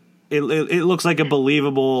like it looks like a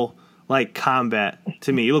believable like combat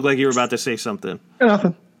to me. You look like you were about to say something.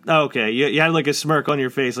 Nothing. Okay, you had like a smirk on your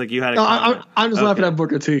face, like you had. I'm just laughing at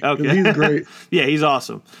Booker T. Okay, he's great. Yeah, he's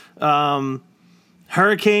awesome.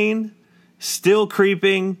 Hurricane still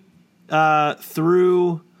creeping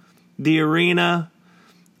through the arena.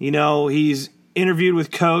 You know, he's interviewed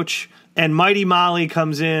with Coach. And Mighty Molly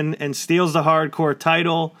comes in and steals the Hardcore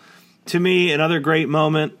title. To me, another great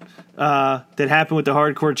moment that happened with the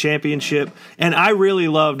Hardcore Championship. And I really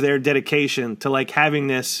loved their dedication to like having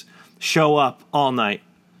this show up all night.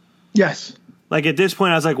 Yes. Like at this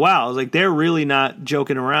point, I was like, wow, I was like, they're really not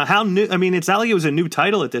joking around. How new? I mean, it's not like it was a new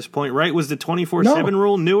title at this point, right? Was the 24/7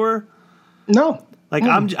 rule newer? No. Like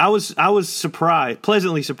I was surprised,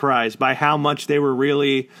 pleasantly surprised by how much they were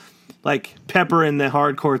really like peppering the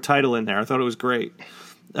Hardcore title in there. I thought it was great.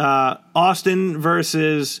 Austin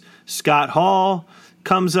versus Scott Hall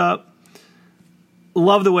comes up.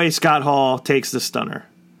 Love the way Scott Hall takes the stunner.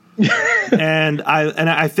 and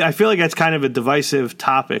I feel like that's kind of a divisive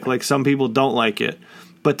topic. Like some people don't like it,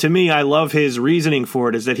 but to me, I love his reasoning for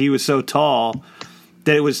it. Is that he was so tall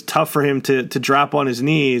that it was tough for him to drop on his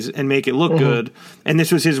knees and make it look good. And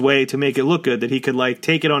this was his way to make it look good, that he could like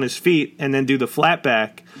take it on his feet and then do the flat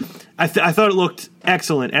back. I thought it looked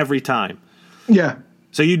excellent every time. Yeah.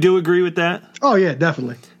 So you do agree with that? Oh yeah,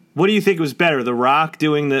 definitely. What do you think was better, The Rock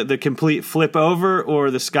doing the complete flip over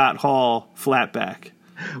or the Scott Hall flat back?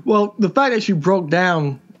 Well, the fact that you broke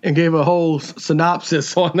down and gave a whole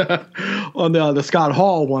synopsis on the Scott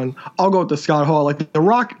Hall one, I'll go with the Scott Hall. Like The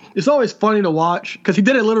Rock, it's always funny to watch because he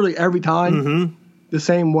did it literally every time the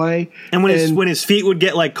same way. And when his feet would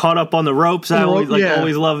get like caught up on the ropes, I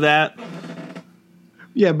always love that.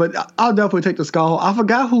 Yeah, but I'll definitely take the Scott Hall.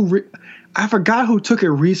 I forgot who took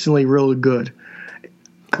it recently really good.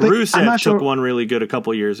 Rusev took one really good a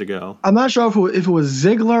couple years ago. I'm not sure if it was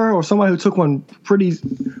Ziggler or somebody who took one pretty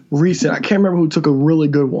recent. I can't remember who took a really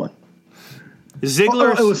good one.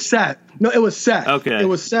 Ziggler? Oh, it was Seth. No, it was Seth. Okay. It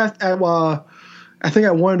was Seth at I think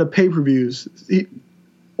at one of the pay-per-views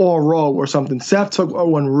or Raw or something. Seth took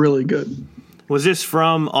one really good. Was this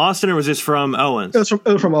from Austin or was this from Owens? It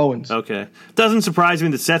was from Owens. Okay. Doesn't surprise me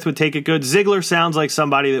that Seth would take it good. Ziggler sounds like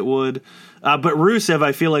somebody that would. But Rusev,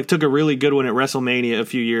 I feel like, took a really good one at WrestleMania a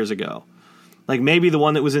few years ago. Like maybe the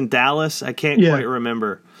one that was in Dallas. I can't quite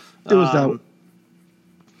remember. It was that one.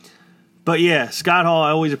 But yeah, Scott Hall, I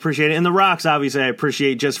always appreciate it. And The Rock's, obviously, I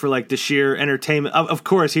appreciate just for like the sheer entertainment. Of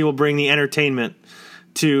course, he will bring the entertainment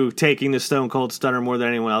to taking the Stone Cold Stunner more than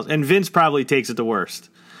anyone else. And Vince probably takes it the worst.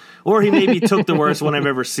 Or he maybe took the worst one I've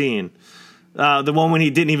ever seen. The one when he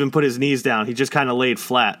didn't even put his knees down. He just kind of laid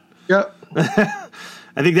flat. Yep.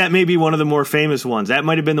 I think that may be one of the more famous ones. That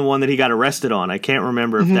might have been the one that he got arrested on. I can't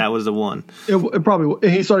remember if that was the one. It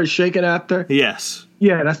probably. He started shaking after. Yes.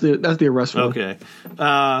 Yeah, that's the arrest one. Okay.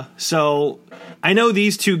 So I know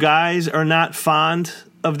these two guys are not fond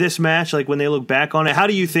of this match. Like when they look back on it, how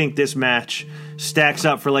do you think this match stacks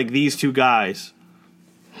up for like these two guys?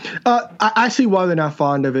 I see why they're not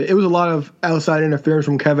fond of it. It was a lot of outside interference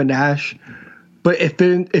from Kevin Nash, but it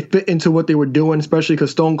fit into what they were doing, especially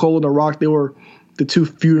because Stone Cold and The Rock, they were the two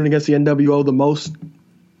feuding against the NWO the most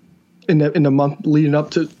in the month leading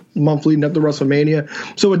up to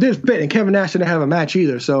WrestleMania. So it did fit, and Kevin Nash didn't have a match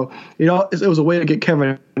either. So it was a way to get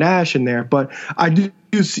Kevin Nash in there. But I do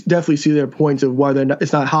definitely see their points of why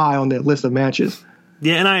it's not high on their list of matches.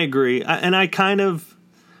 Yeah, and I agree.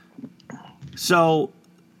 So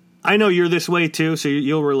I know you're this way too, so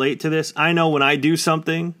you'll relate to this. I know when I do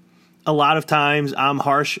something, a lot of times I'm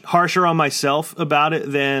harsher on myself about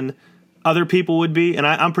it than other people would be, and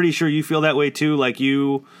I'm pretty sure you feel that way too. Like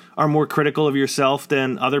you are more critical of yourself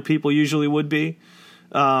than other people usually would be,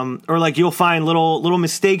 or like you'll find little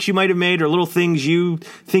mistakes you might have made, or little things you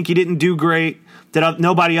think you didn't do great that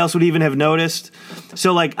nobody else would even have noticed.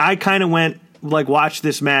 So like I kind of went like watch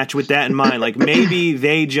this match with that in mind. Like maybe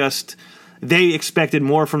they expected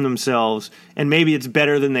more from themselves, and maybe it's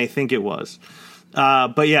better than they think it was.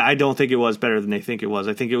 But yeah, I don't think it was better than they think it was.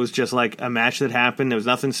 I think it was just like a match that happened. There was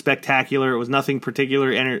nothing spectacular. It was nothing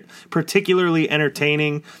particularly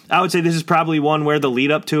entertaining. I would say this is probably one where the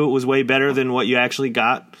lead up to it was way better than what you actually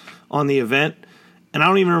got on the event. And I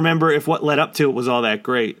don't even remember if what led up to it was all that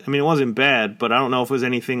great. I mean, it wasn't bad, but I don't know if it was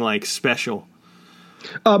anything like special.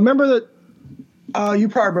 Remember that you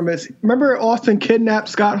probably remember this. Remember Austin kidnapped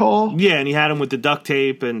Scott Hall? Yeah, and he had him with the duct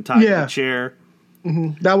tape and tied the chair.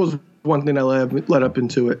 Mm-hmm. That was one thing that led up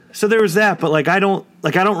into it. So there was that, but like I don't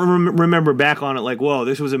remember back on it like, whoa,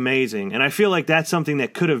 this was amazing. And I feel like that's something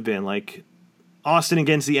that could have been like Austin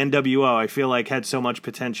against the NWO. I feel like had so much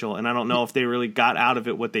potential, and I don't know if they really got out of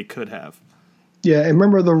it what they could have. Yeah, and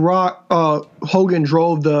remember The Rock? Hogan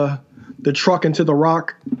drove the truck into The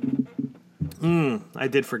Rock. I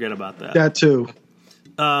did forget about that. That too.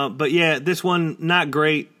 But yeah, this one not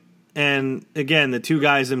great, and again, the two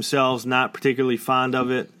guys themselves not particularly fond of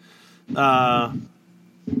it.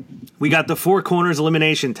 We got the Four Corners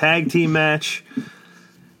Elimination Tag Team match.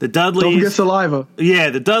 The Dudleys. Don't forget Saliva. Yeah,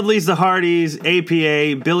 the Dudleys, the Hardys,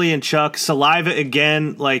 APA, Billy and Chuck, Saliva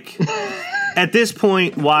again. Like, at this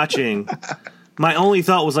point, watching, my only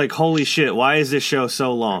thought was like, holy shit, why is this show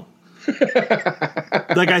so long?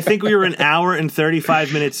 Like, I think we were an hour and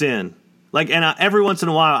 35 minutes in. Like, and every once in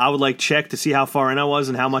a while, I would like check to see how far in I was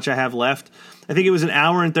and how much I have left. I think it was an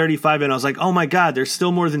hour and 35 in. I was like, oh my God, there's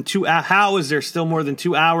still more than how is there still more than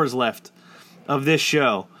 2 hours left of this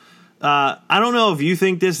show? I don't know if you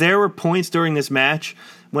think this. There were points during this match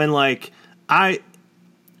when, like, I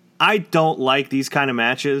don't like these kind of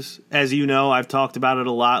matches. As you know, I've talked about it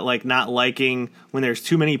a lot, like not liking when there's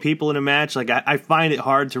too many people in a match. Like, I find it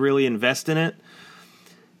hard to really invest in it.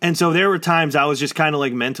 And so there were times I was just kind of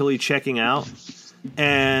like mentally checking out.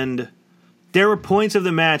 And there were points of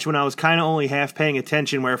the match when I was kind of only half paying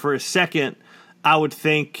attention where for a second I would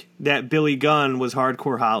think that Billy Gunn was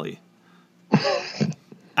Hardcore Holly.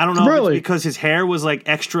 I don't know Really? if it's because his hair was like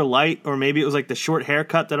extra light or maybe it was like the short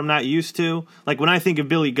haircut that I'm not used to. Like when I think of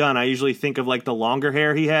Billy Gunn, I usually think of like the longer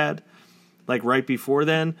hair he had, like right before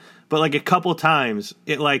then. But like a couple times,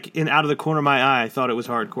 it like out of the corner of my eye, I thought it was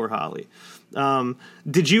Hardcore Holly.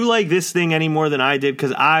 Did you like this thing any more than I did?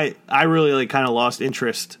 Because I really like kind of lost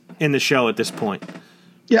interest in the show at this point.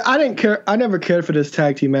 Yeah, I didn't care. I never cared for this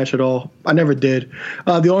tag team match at all. I never did.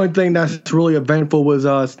 The only thing that's really eventful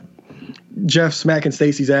was Jeff smacking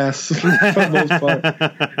Stacy's ass for the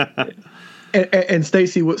most part, and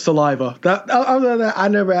Stacy with Saliva. Other than that, I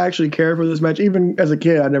never actually cared for this match. Even as a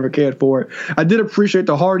kid, I never cared for it. I did appreciate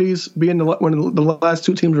the Hardys being one of the last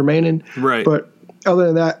two teams remaining. Right. But other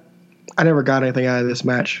than that, I never got anything out of this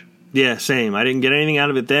match. Yeah, same. I didn't get anything out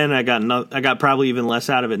of it then. I got probably even less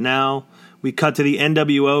out of it now. We cut to the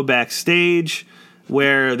NWO backstage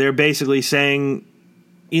where they're basically saying,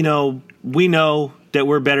 you know, we know that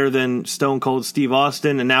we're better than Stone Cold Steve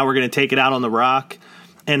Austin, and now we're going to take it out on The Rock.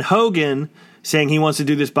 And Hogan saying he wants to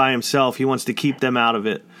do this by himself. He wants to keep them out of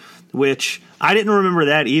it, which I didn't remember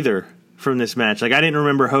that either from this match. Like, I didn't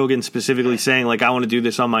remember Hogan specifically saying, like, I want to do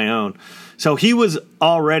this on my own. So he was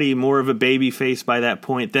already more of a baby face by that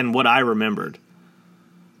point than what I remembered.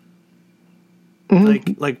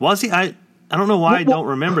 Mm-hmm. Like was he? I don't know why I don't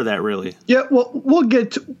remember that really. Yeah, well, we'll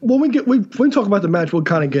get to, when we talk about the match, we'll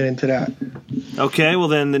kind of get into that. Okay, well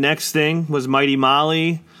then the next thing was Mighty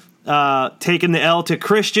Molly taking the L to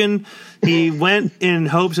Christian. He went in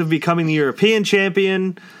hopes of becoming the European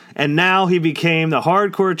champion, and now he became the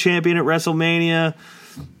hardcore champion at WrestleMania.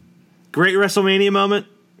 Great WrestleMania moment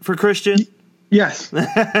for Christian. Yes.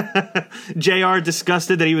 JR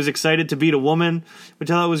disgusted that he was excited to beat a woman, which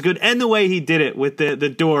I thought was good. And the way he did it with the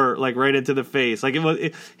door, like, right into the face. Like,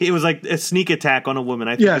 it was like a sneak attack on a woman,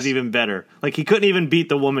 I think was even better. Like, he couldn't even beat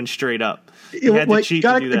the woman straight up. He had to cheat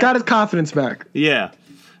to do that. Got his confidence back. Yeah.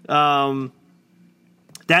 That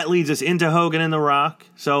leads us into Hogan and The Rock.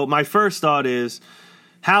 So my first thought is,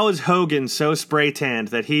 how is Hogan so spray tanned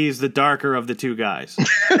that he's the darker of the two guys?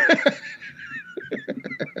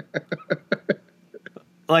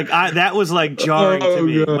 Like, that was, like, jarring to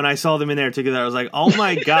me when I saw them in there together. I was like, oh,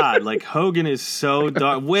 my God. Like, Hogan is so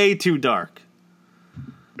dark. Way too dark.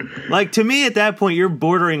 Like, to me, at that point, you're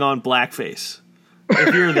bordering on blackface.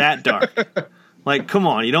 If you're that dark. Like, come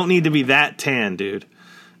on. You don't need to be that tan, dude.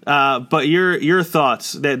 But your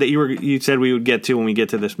thoughts that you said we would get to when we get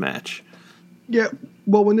to this match. Yeah.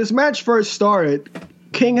 Well, when this match first started,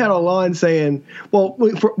 King had a line saying, well,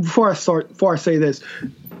 before I say this,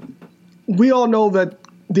 we all know that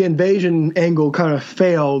the invasion angle kind of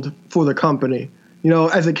failed for the company. You know,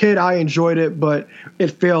 as a kid, I enjoyed it, but it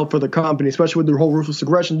failed for the company, especially with the whole Ruthless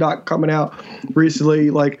Aggression doc coming out recently.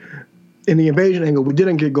 Like, in the invasion angle, we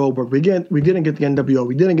didn't get Goldberg. We didn't get the NWO.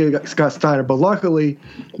 We didn't get Scott Steiner. But luckily,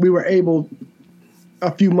 we were able,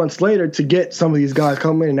 a few months later, to get some of these guys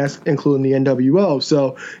coming in, and that's including the NWO.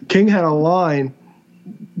 So King had a line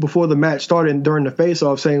before the match started during the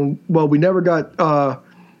face-off saying, well, we never got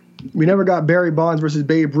Barry Bonds versus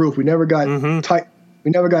Babe Ruth. We never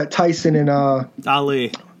got Tyson and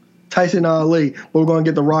Ali. Tyson Ali, but we're going to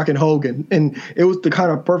get The Rock and Hogan. And it was the kind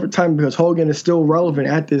of perfect time because Hogan is still relevant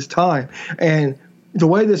at this time. And the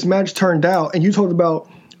way this match turned out, and you talked about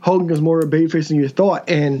Hogan was more of a babyface than you thought.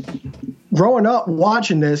 And growing up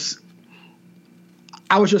watching this,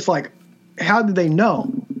 I was just like, how did they know?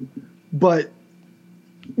 But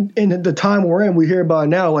in the time we're in, we hear about it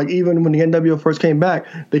now, like even when the NWO first came back,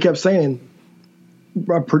 they kept saying,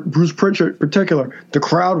 Bruce Pritchard in particular, the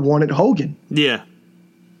crowd wanted Hogan. Yeah.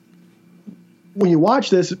 When you watch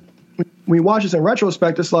this in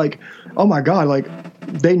retrospect, it's like, oh my God, like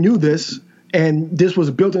they knew this And this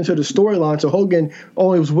was built into the storyline. So Hogan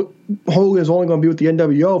is only going to be with the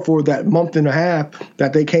NWO for that month and a half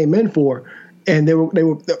that they came in for. And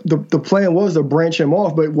the plan was to branch him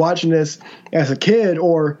off. But watching this as a kid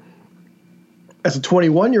or as a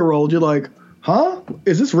 21-year-old, you're like, huh?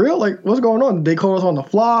 Is this real? Like, what's going on? Did they call us on the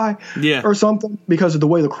fly or something? Because of the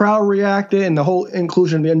way the crowd reacted and the whole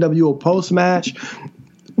inclusion of the NWO post-match.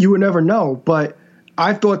 You would never know. But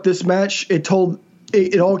I thought this match, it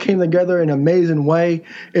all came together in an amazing way.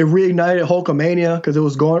 It reignited Hulkamania because it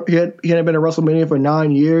was going. He hadn't been at WrestleMania for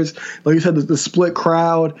 9 years. Like you said, the split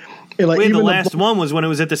crowd. And like, the last one was when it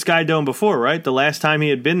was at the Sky Dome before, right? The last time he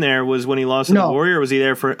had been there was when he lost to the Warrior. Or was he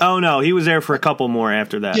there for? Oh no, he was there for a couple more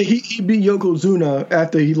after that. Yeah, he beat Yokozuna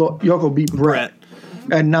after Yoko beat Brett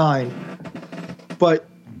at 9. But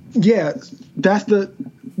yeah, that's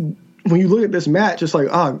when you look at this match, it's like,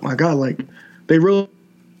 oh my god, like they really.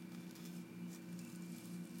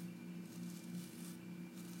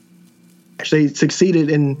 They succeeded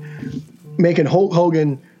in making Hulk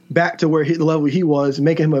Hogan back to where the level he was,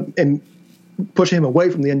 making him and pushing him away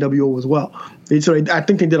from the NWO as well. So I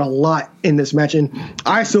think they did a lot in this match, and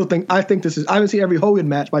I think this is. I haven't seen every Hogan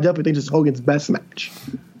match, but I definitely think this is Hogan's best match.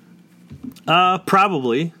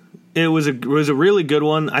 Probably it was a really good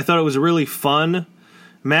one. I thought it was a really fun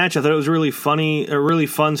match. I thought it was really funny, a really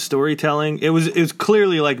fun storytelling. It was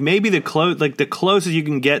clearly like maybe the closest you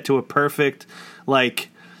can get to a perfect like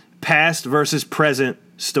past versus present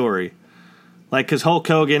story. Like, because Hulk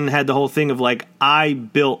Hogan had the whole thing of, like, I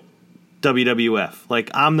built WWF. Like,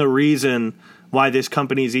 I'm the reason why this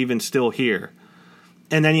company's even still here.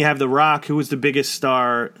 And then you have The Rock, who was the biggest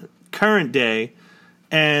star current day.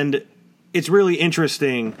 And it's really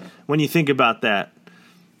interesting when you think about that.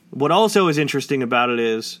 What also is interesting about it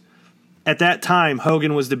is, at that time,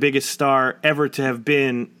 Hogan was the biggest star ever to have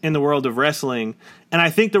been in the world of wrestling. And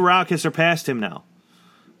I think The Rock has surpassed him now.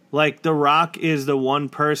 Like, The Rock is the one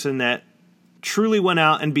person that truly went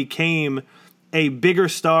out and became a bigger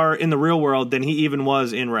star in the real world than he even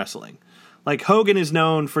was in wrestling. Like, Hogan is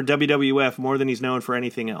known for WWF more than he's known for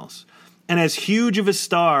anything else. And as huge of a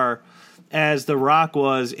star as The Rock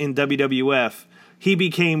was in WWF, he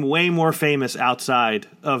became way more famous outside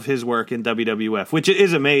of his work in WWF, which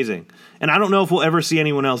is amazing. And I don't know if we'll ever see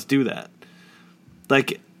anyone else do that.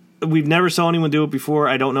 Like, we've never saw anyone do it before.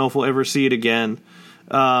 I don't know if we'll ever see it again.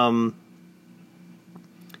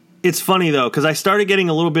 It's funny, though, because I started getting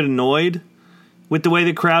a little bit annoyed with the way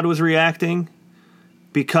the crowd was reacting,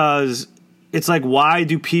 because it's like, why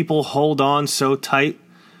do people hold on so tight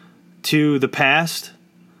to the past?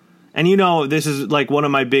 And you know, this is like one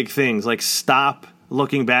of my big things, like stop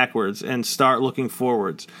looking backwards and start looking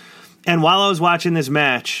forwards. And while I was watching this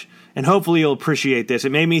match, and hopefully you'll appreciate this,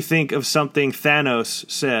 it made me think of something Thanos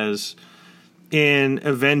says in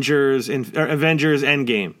Avengers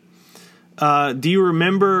Endgame. Do you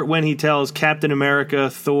remember when he tells Captain America,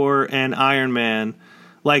 Thor, and Iron Man,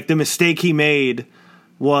 like, the mistake he made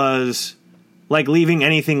was like leaving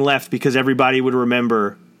anything left because everybody would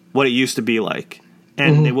remember what it used to be like,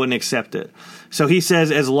 and they wouldn't accept it. So he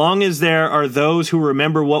says, as long as there are those who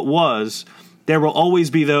remember what was, there will always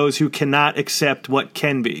be those who cannot accept what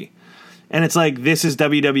can be. And it's like, this is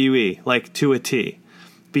WWE, like, to a T.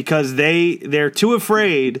 Because they're too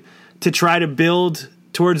afraid to try to build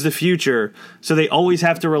towards the future, so they always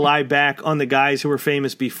have to rely back on the guys who were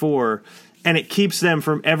famous before, and it keeps them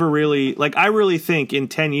from ever really, like, I really think in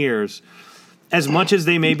 10 years, as much as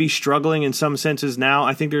they may be struggling in some senses now,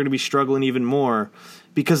 I think they're going to be struggling even more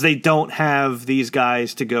because they don't have these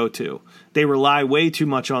guys to go to. They rely way too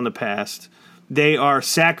much on the past. They are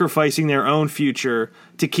sacrificing their own future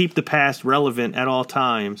to keep the past relevant at all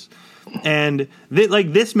times. And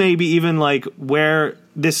this may be even like where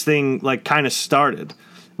this thing like kind of started,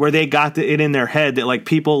 where they got it in their head that like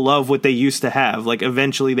people love what they used to have. Like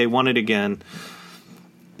eventually they want it again.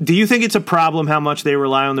 Do you think it's a problem how much they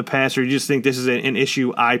rely on the past, or do you just think this is an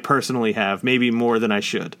issue I personally have, maybe more than I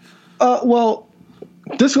should? Well,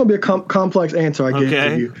 this is going to be a complex answer I give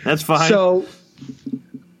to you. That's fine. So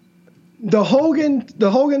the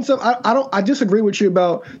Hogan stuff, I disagree with you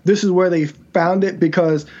about this is where they found it,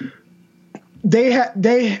 because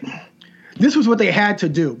this was what they had to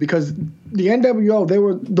do, because the NWO, they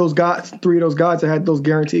were those guys, 3 of those guys that had those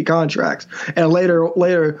guaranteed contracts, and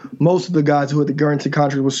later most of the guys who had the guaranteed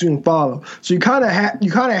contract will soon follow. So you kind of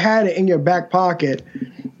had it in your back pocket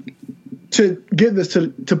to give this to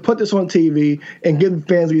put this on TV and give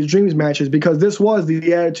fans these dreams matches, because this was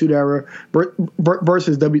the Attitude Era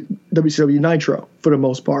versus WCW Nitro for the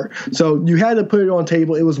most part. So you had to put it on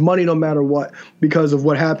table. It was money no matter what because of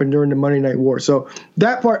what happened during the Monday Night War. So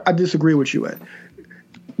that part I disagree with you at.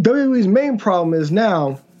 WWE's main problem is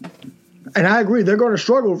now, and I agree, they're going to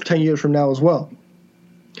struggle for 10 years from now as well.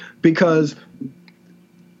 Because,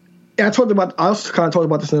 and I also kind of talked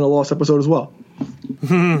about this in the last episode as well.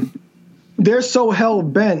 They're so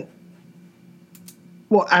hell-bent.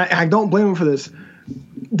 Well, I don't blame them for this.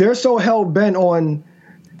 They're so hell-bent on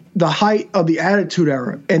the height of the Attitude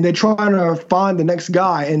Era, and they're trying to find the next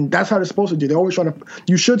guy, and that's how they're supposed to do. They're always trying to.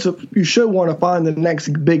 You should want to find the next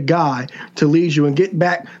big guy to lead you and get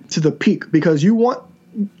back to the peak, because you want.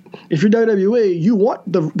 If you're WWE, you want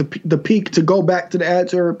the peak to go back to the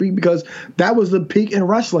Attitude Era peak, because that was the peak in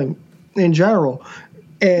wrestling in general,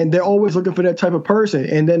 and they're always looking for that type of person.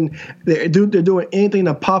 And then they're doing anything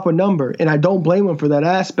to pop a number, and I don't blame them for that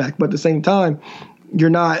aspect. But at the same time, you're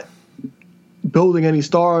not building any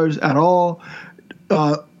stars at all.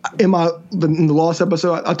 In the last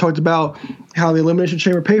episode, I talked about how the Elimination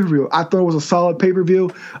Chamber pay-per-view, I thought it was a solid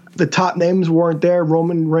pay-per-view. The top names weren't there.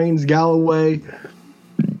 Roman Reigns, Galloway,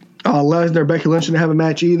 Lesnar, Becky Lynch didn't have a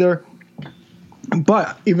match either.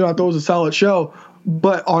 But even though I thought it was a solid show,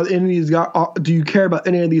 but are any of these guys? Do you care about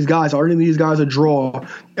any of these guys? Are any of these guys a draw?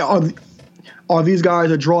 Are these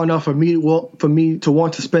guys a draw enough for me to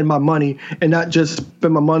want to spend my money and not just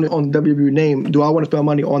spend my money on the WWE name? Do I want to spend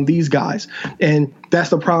money on these guys? And that's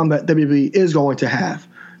the problem that WWE is going to have,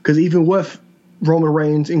 because even with Roman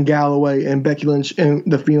Reigns and Galloway and Becky Lynch and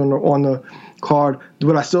The Fiend on the card,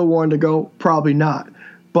 would I still want to go? Probably not.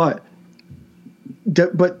 But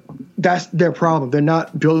that's their problem. They're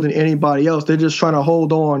not building anybody else. They're just trying to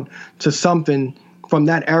hold on to something from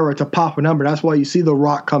that era to pop a number. That's why you see The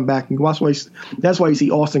Rock come back, and that's why you see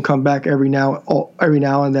Austin come back every now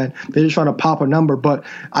and then. They're just trying to pop a number. But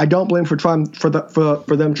I don't blame for them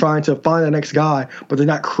trying to find the next guy, but they're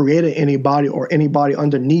not creating anybody or anybody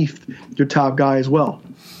underneath your top guy as well.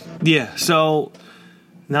 Yeah. So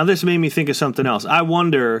now this made me think of something else. I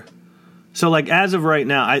wonder. So, like, as of right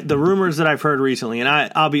now, the rumors that I've heard recently,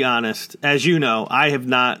 and I'll be honest, as you know, I have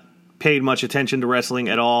not paid much attention to wrestling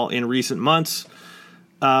at all in recent months.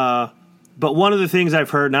 But one of the things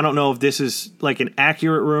I've heard, and I don't know if this is like an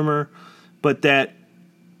accurate rumor, but that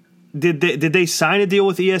did they sign a deal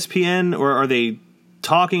with ESPN, or are they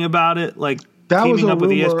talking about it, like teaming up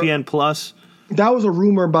with ESPN Plus? That was a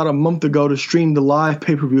rumor about a month ago to stream the live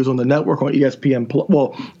pay-per-views on the network on ESPN Plus.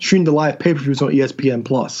 Well, stream the live pay-per-views on ESPN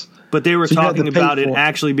Plus. But they were talking about it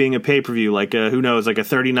actually being a pay-per-view, like who knows, like a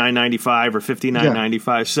 $39.95 or $59.95.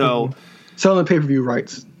 Yeah. So selling pay-per-view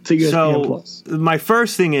rights to ESPN Plus. My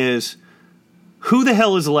first thing is, who the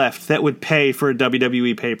hell is left that would pay for a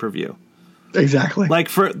WWE pay-per-view? Exactly. Like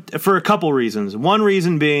for a couple reasons. One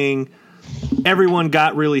reason being, everyone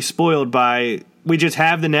got really spoiled by, we just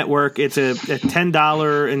have the network. It's a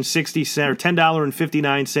 $10.60 or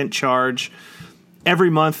 $10.59 charge every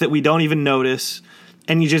month that we don't even notice.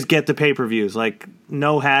 And you just get the pay-per-views, like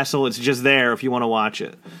no hassle. It's just there if you want to watch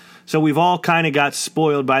it. So we've all kind of got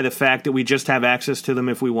spoiled by the fact that we just have access to them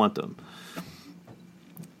if we want them.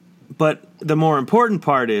 But the more important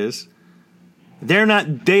part is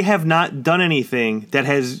they have not done anything that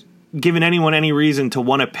has given anyone any reason to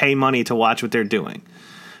want to pay money to watch what they're doing.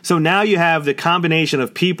 So now you have the combination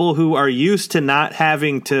of people who are used to not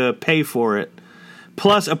having to pay for it,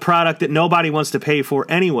 plus a product that nobody wants to pay for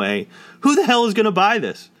anyway. Who the hell is going to buy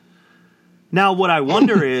this? Now, what I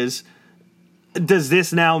wonder is, does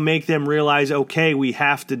this now make them realize, okay, we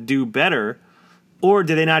have to do better, or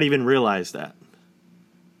do they not even realize that?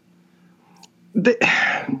 That's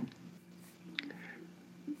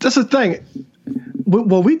the thing.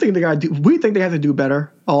 Well, we think they have to do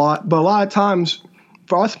better a lot, but a lot of times,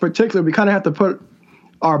 for us in particular, we kind of have to put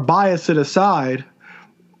our bias to the side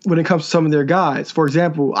when it comes to some of their guys. For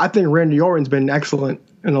example, I think Randy Orton's been excellent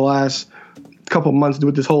in the last couple of months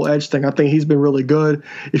with this whole Edge thing. I think he's been really good.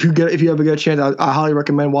 If you ever get a chance, I highly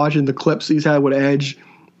recommend watching the clips he's had with Edge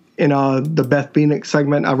in the Beth Phoenix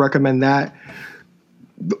segment. I recommend that.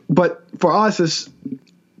 But for us, it's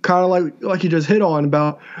kind of like you just hit on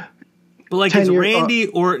about. But like, is Randy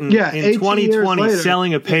Orton in 2020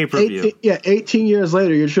 selling a pay-per-view? 18 years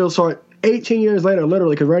later, you're still sorry. 18 years later,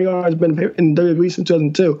 literally, because Randy Orton has been in WWE since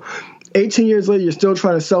 2002. 18 years later, you're still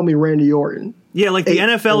trying to sell me Randy Orton. Yeah, like the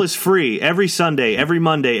NFL is free every Sunday, every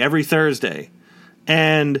Monday, every Thursday.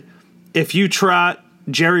 And if you trot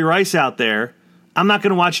Jerry Rice out there, I'm not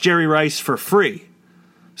going to watch Jerry Rice for free.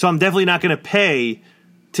 So I'm definitely not going to pay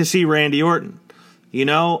to see Randy Orton. You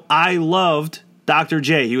know, I loved Dr.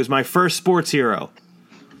 J. He was my first sports hero.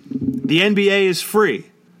 The NBA is free.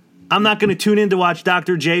 I'm not going to tune in to watch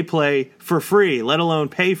Dr. J play for free, let alone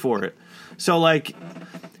pay for it. So, like,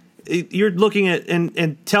 you're looking at,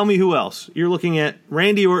 and tell me who else. You're looking at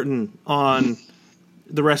Randy Orton on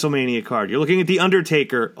the WrestleMania card. You're looking at The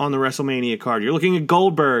Undertaker on the WrestleMania card. You're looking at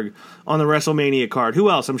Goldberg on the WrestleMania card. Who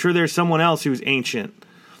else? I'm sure there's someone else who's ancient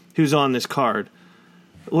who's on this card.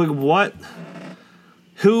 Like, what?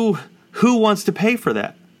 Who wants to pay for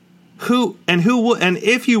that? And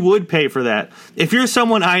if you would pay for that, if you're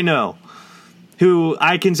someone I know who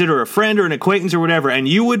I consider a friend or an acquaintance or whatever, and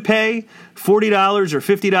you would pay $40 or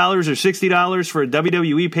 $50 or $60 for a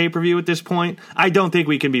WWE pay-per-view at this point, I don't think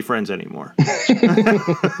we can be friends anymore.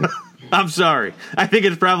 I'm sorry. I think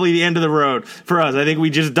it's probably the end of the road for us. I think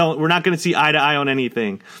we're not going to see eye to eye on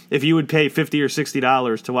anything if you would pay $50 or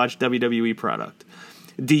 $60 to watch WWE product.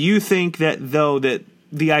 Do you think that, though, that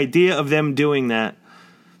the idea of them doing that,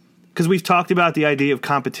 because we've talked about the idea of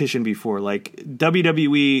competition before, like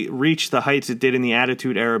WWE reached the heights it did in the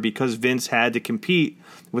Attitude Era because Vince had to compete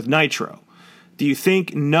with Nitro. Do you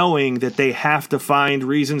think knowing that they have to find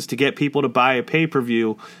reasons to get people to buy a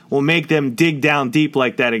pay-per-view will make them dig down deep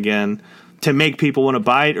like that again to make people want to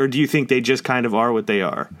buy it, or do you think they just kind of are what they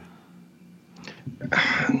are?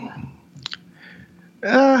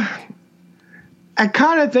 I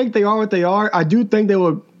kind of think they are what they are. I do think they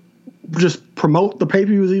would just promote the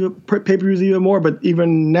pay-per-views even more, but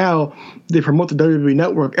even now they promote the WWE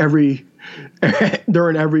Network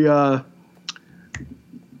during every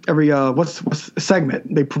what's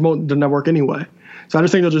segment. They promote the network anyway. So I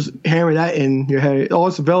just think they'll just hammer that in your head. Oh,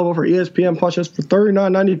 it's available for ESPN Plus just for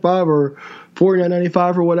 $39.95 or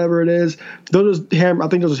 $49.95 or whatever it is. I think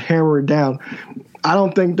they'll just hammer it down. I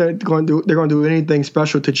don't think they're going to do anything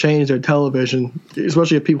special to change their television,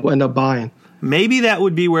 especially if people end up buying. Maybe that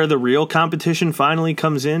would be where the real competition finally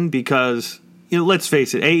comes in, because let's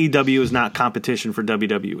face it, AEW is not competition for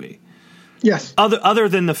WWE. Yes. Other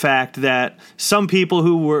than the fact that some people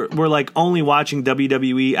who were like only watching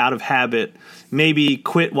WWE out of habit maybe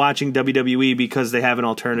quit watching WWE because they have an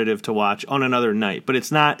alternative to watch on another night, but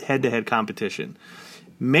it's not head-to-head competition.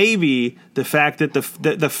 Maybe the fact that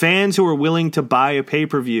the fans who are willing to buy a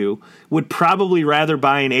pay-per-view would probably rather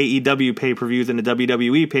buy an AEW pay-per-view than a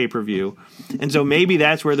WWE pay-per-view. And so maybe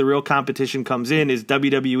that's where the real competition comes in, is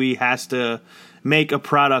WWE has to make a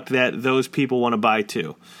product that those people want to buy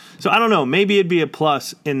too. So I don't know. Maybe it'd be a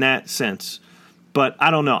plus in that sense. But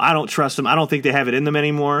I don't know. I don't trust them. I don't think they have it in them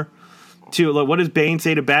anymore. What does Bane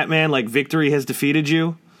say to Batman? Like, victory has defeated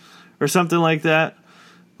you? Or something like that?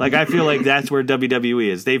 Like, I feel like that's where WWE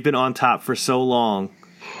is. They've been on top for so long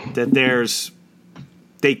that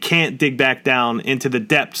they can't dig back down into the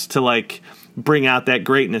depths to, like, bring out that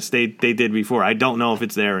greatness they did before. I don't know if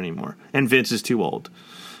it's there anymore. And Vince is too old.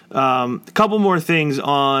 A couple more things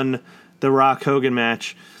on the Rock-Hogan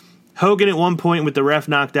match. Hogan at one point with the ref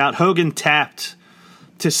knocked out, Hogan tapped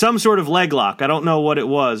to some sort of leg lock. I don't know what it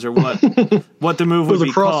was or what the move would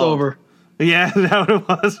be called. It was a crossover. Yeah,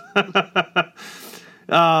 that's what it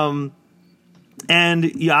was.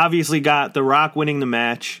 And you obviously got The Rock winning the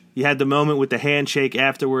match. You had the moment with the handshake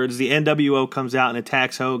afterwards. The NWO comes out and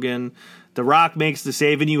attacks Hogan. The Rock makes the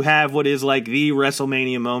save, and you have what is like the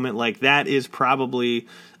WrestleMania moment. Like, that is probably,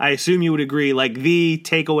 I assume you would agree, like the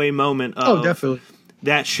takeaway moment of definitely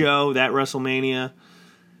that show, that WrestleMania.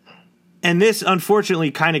 And this, unfortunately,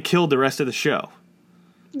 kind of killed the rest of the show.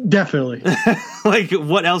 Definitely. Like,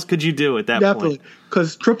 what else could you do at that point? Definitely.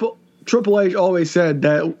 Because Triple H always said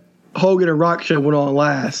that Hogan and Rock should have went on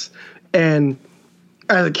last. And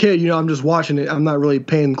as a kid, I'm just watching it. I'm not really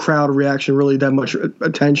paying crowd reaction really that much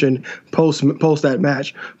attention post that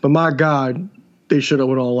match. But my God, they should have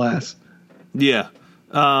went on last. Yeah.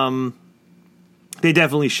 They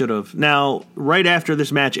definitely should have. Now, right after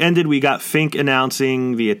this match ended, we got Fink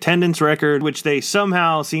announcing the attendance record, which they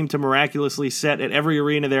somehow seem to miraculously set at every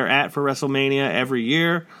arena they're at for WrestleMania every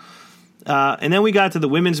year. And then we got to the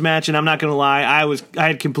women's match, and I'm not going to lie, I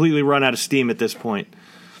had completely run out of steam at this point.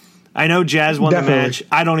 I know Jazz won the match.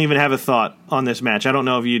 I don't even have a thought on this match. I don't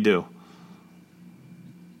know if you do.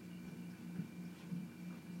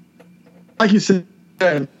 Like you said,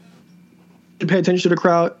 you pay attention to the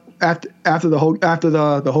crowd after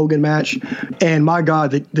the Hogan match, and my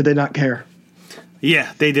God, did they not care?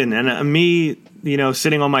 Yeah, they didn't. And me,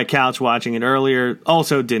 sitting on my couch watching it earlier,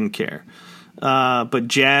 also didn't care. But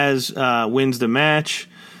Jazz wins the match.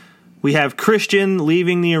 We have Christian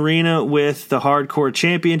leaving the arena with the Hardcore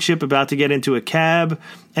Championship, about to get into a cab,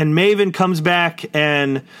 and Maven comes back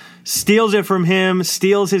and steals it from him,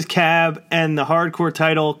 steals his cab, and the Hardcore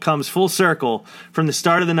title comes full circle from the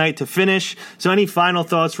start of the night to finish. So any final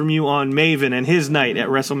thoughts from you on Maven and his night at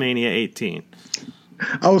WrestleMania 18?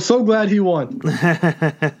 I was so glad he won.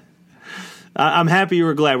 I'm happy you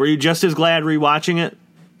were glad. Were you just as glad rewatching it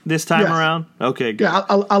this time around? Okay, good. Yeah,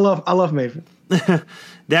 I love Maven.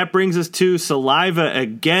 that brings us to Saliva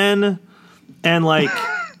again. And, like,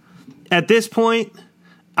 at this point,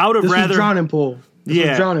 I would have rather... was Drowning Pool. This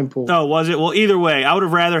was Drowning Pool. Oh, was it? Well, either way, I would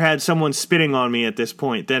have rather had someone spitting on me at this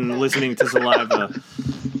point than listening to Saliva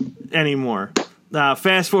anymore.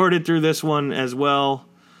 Fast forwarded through this one as well.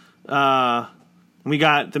 We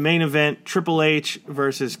got the main event, Triple H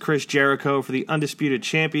versus Chris Jericho for the Undisputed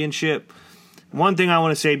Championship. One thing I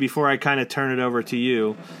want to say before I kind of turn it over to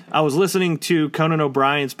you, I was listening to Conan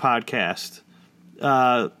O'Brien's podcast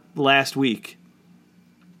last week,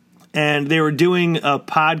 and they were doing a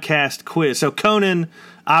podcast quiz. So Conan,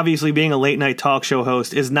 obviously being a late-night talk show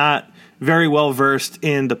host, is not very well versed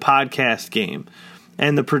in the podcast game.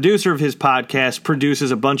 And the producer of his podcast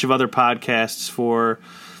produces a bunch of other podcasts for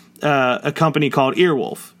a company called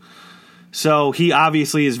Earwolf. So he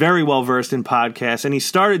obviously is very well versed in podcasts, and he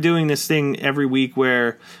started doing this thing every week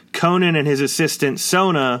where Conan and his assistant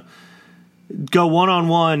Sona go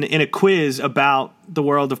one-on-one in a quiz about the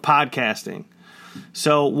world of podcasting.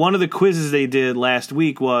 So one of the quizzes they did last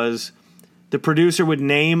week was the producer would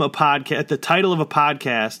name a podcast, the title of a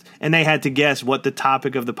podcast, and they had to guess what the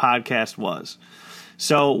topic of the podcast was.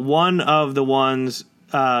 So one of the ones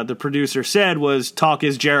the producer said was Talk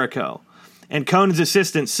is Jericho. And Conan's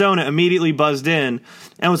assistant, Sona, immediately buzzed in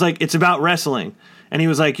and was like, it's about wrestling. And he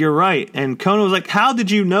was like, you're right. And Conan was like, how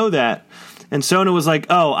did you know that? And Sona was like,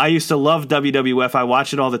 oh, I used to love WWF. I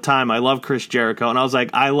watch it all the time. I love Chris Jericho. And I was like,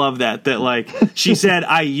 I love that. That, like, she said,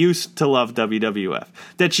 I used to love WWF.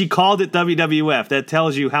 That she called it WWF. That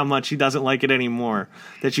tells you how much she doesn't like it anymore.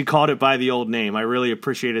 That she called it by the old name. I really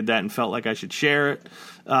appreciated that and felt like I should share it.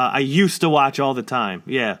 I used to watch all the time.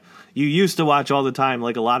 Yeah. You used to watch all the time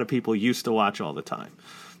like a lot of people used to watch all the time.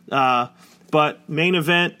 But main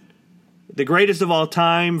event, the greatest of all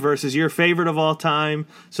time versus your favorite of all time.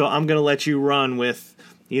 So I'm going to let you run with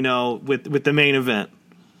the main event.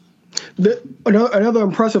 Another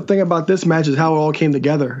impressive thing about this match is how it all came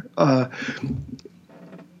together.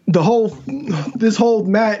 This whole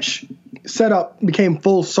match setup became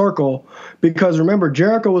full circle because remember,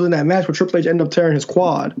 Jericho was in that match where Triple H ended up tearing his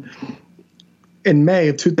quad in May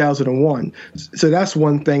of 2001. So that's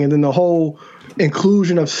one thing. And then the whole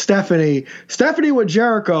inclusion of Stephanie with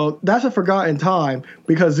Jericho, that's a forgotten time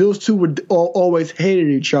because those two would always hated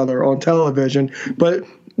each other on television. But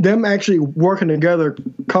them actually working together,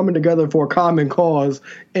 coming together for a common cause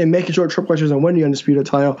and making sure Triple H doesn't win the Undisputed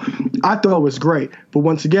title, I thought it was great. But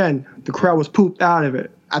once again, the crowd was pooped out of it.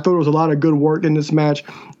 I thought there was a lot of good work in this match.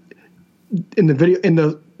 In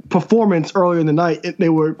the performance earlier in the night, they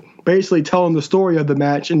were basically telling the story of the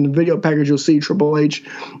match. In the video package, you'll see Triple H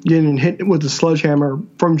getting hit with the sledgehammer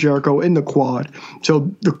from Jericho in the quad.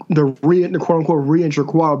 So the quote-unquote re-injured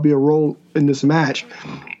quad would be a role in this match.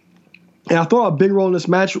 And I thought a big role in this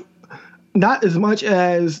match, not as much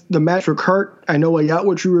as the match with Kurt, I know I got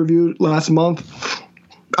what you reviewed last month.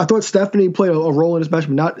 I thought Stephanie played a role in this match,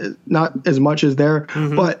 but not as much as there.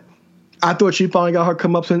 Mm-hmm. But I thought she finally got her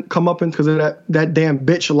comeuppance because of that damn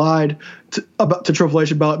bitch lied to Triple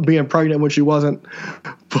H about being pregnant when she wasn't.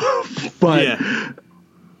 But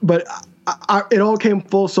it all came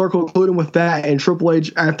full circle, including with that. And Triple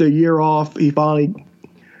H, after a year off, he finally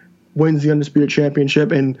wins the Undisputed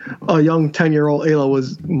Championship, and a young 10-year-old Ayla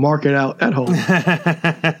was marking out at home.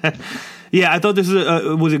 Yeah, I thought this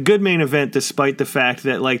was a good main event, despite the fact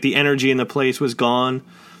that like the energy in the place was gone.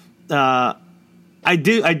 I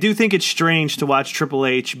do think it's strange to watch Triple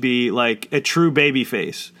H be like a true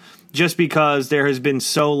babyface, just because there has been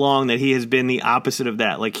so long that he has been the opposite of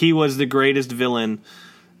that. Like he was the greatest villain,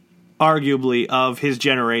 arguably, of his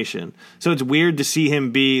generation. So it's weird to see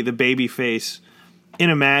him be the babyface in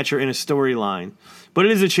a match or in a storyline. But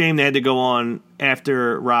it is a shame they had to go on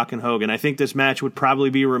after Rock and Hogan. I think this match would probably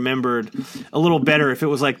be remembered a little better if it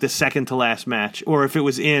was like the second to last match, or if it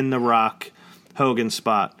was in the Rock Hogan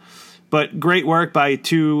spot. But great work by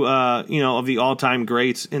two, of the all-time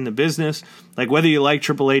greats in the business. Like whether you like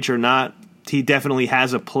Triple H or not, he definitely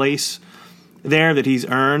has a place there that he's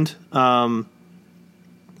earned. And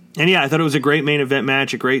yeah, I thought it was a great main event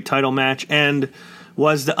match, a great title match. And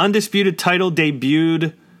was the Undisputed title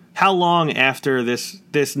debuted? How long after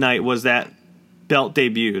this night was that belt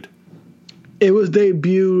debuted? It was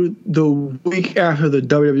debuted the week after the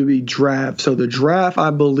WWE draft. So the draft,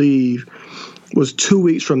 I believe, was 2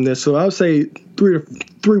 weeks from this. So I would say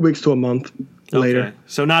 3 weeks to a month later. Okay.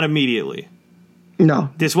 So not immediately. No.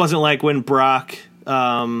 This wasn't like when Brock...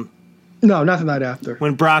 no, not the night after.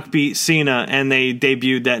 When Brock beat Cena and they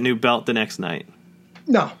debuted that new belt the next night.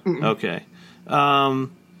 No. Mm-mm. Okay.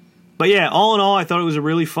 But yeah, all in all, I thought it was a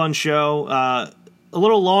really fun show. A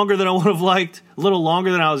little longer than I would have liked, a little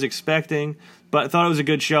longer than I was expecting, But I thought it was a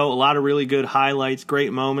good show. A lot of really good highlights,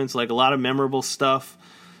 great moments, like a lot of memorable stuff.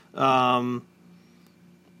 And,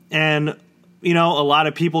 you know, a lot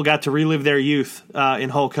of people got to relive their youth in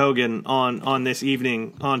Hulk Hogan on this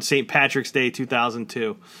evening on St. Patrick's Day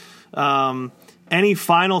 2002. Any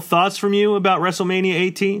final thoughts from you about WrestleMania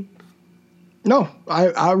 18? No,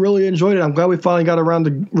 I really enjoyed it. I'm glad we finally got around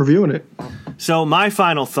to reviewing it. So my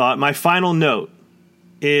final thought, my final note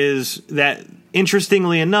is that,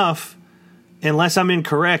 interestingly enough, unless I'm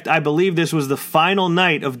incorrect, I believe this was the final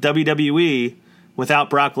night of WWE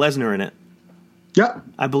without Brock Lesnar in it. Yeah.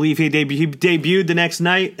 I believe he debuted the next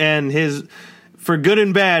night, and for good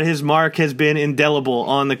and bad, his mark has been indelible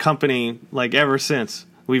on the company like ever since.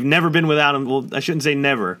 We've never been without him. Well, I shouldn't say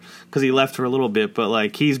never, because he left for a little bit, but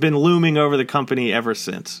like he's been looming over the company ever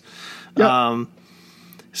since. Yep.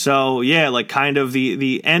 So yeah, like kind of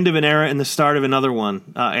the end of an era and the start of another one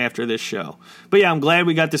after this show. But yeah, I'm glad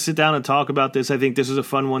we got to sit down and talk about this. I think this was a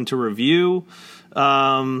fun one to review.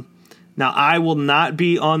 Now I will not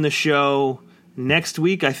be on the show next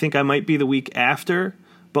week. I think I might be the week after.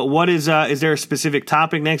 But what is there a specific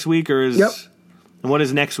topic next week, or is? Yep. And what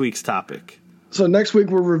is next week's topic? So next week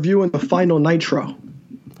we're reviewing the final Nitro.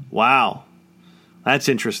 Wow, that's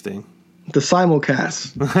interesting. The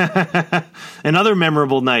simulcast. Another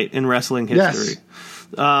memorable night in wrestling history.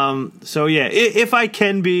 Yes. So yeah, if I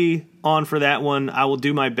can be on for that one, I will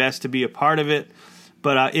do my best to be a part of it.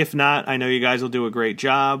 But if not, I know you guys will do a great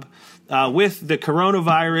job. With the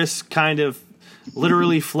coronavirus kind of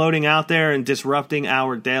literally floating out there and disrupting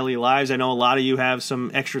our daily lives, I know a lot of you have some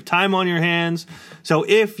extra time on your hands. So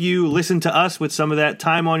if you listen to us with some of that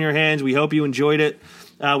time on your hands, we hope you enjoyed it.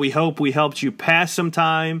 We hope we helped you pass some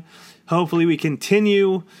time. Hopefully we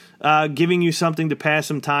continue giving you something to pass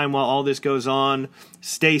some time while all this goes on.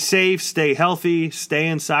 Stay safe, stay healthy, stay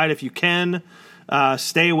inside if you can.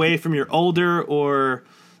 Stay away from your older or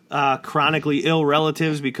chronically ill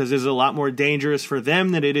relatives, because this is a lot more dangerous for them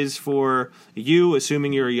than it is for you,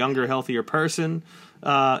 assuming you're a younger, healthier person.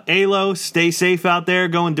 Alo, stay safe out there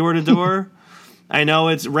going door to door. I know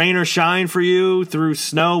it's rain or shine for you, through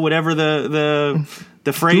snow, whatever the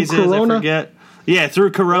phrase is, I forget. Yeah,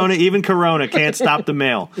 through Corona. Even Corona can't stop the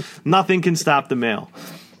mail. Nothing can stop the mail.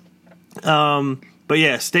 But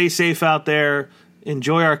yeah, stay safe out there.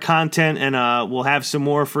 Enjoy our content, and we'll have some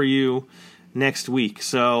more for you next week.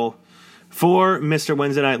 So for Mr.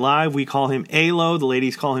 Wednesday Night Live, we call him Alo. The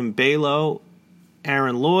ladies call him Balo.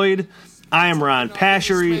 Aaron Lloyd. I am Ron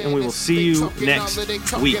Pashery, and we will see you next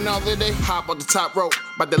week. Hop on the top rope,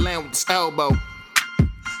 by the land with his elbow.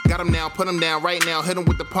 Got him now, put him down right now, hit him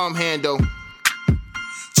with the palm handle.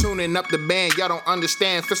 Tuning up the band, y'all don't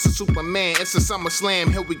understand. Fist of Superman, it's a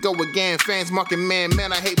SummerSlam. Here we go again. Fans marking man,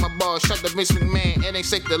 I hate my balls. Shut the Vince McMahon, it ain't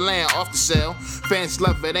safe to land off the cell. Fans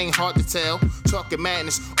love it, ain't hard to tell. Talking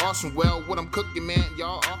madness, awesome. Well, what I'm cooking, man,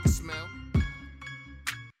 y'all all can smell.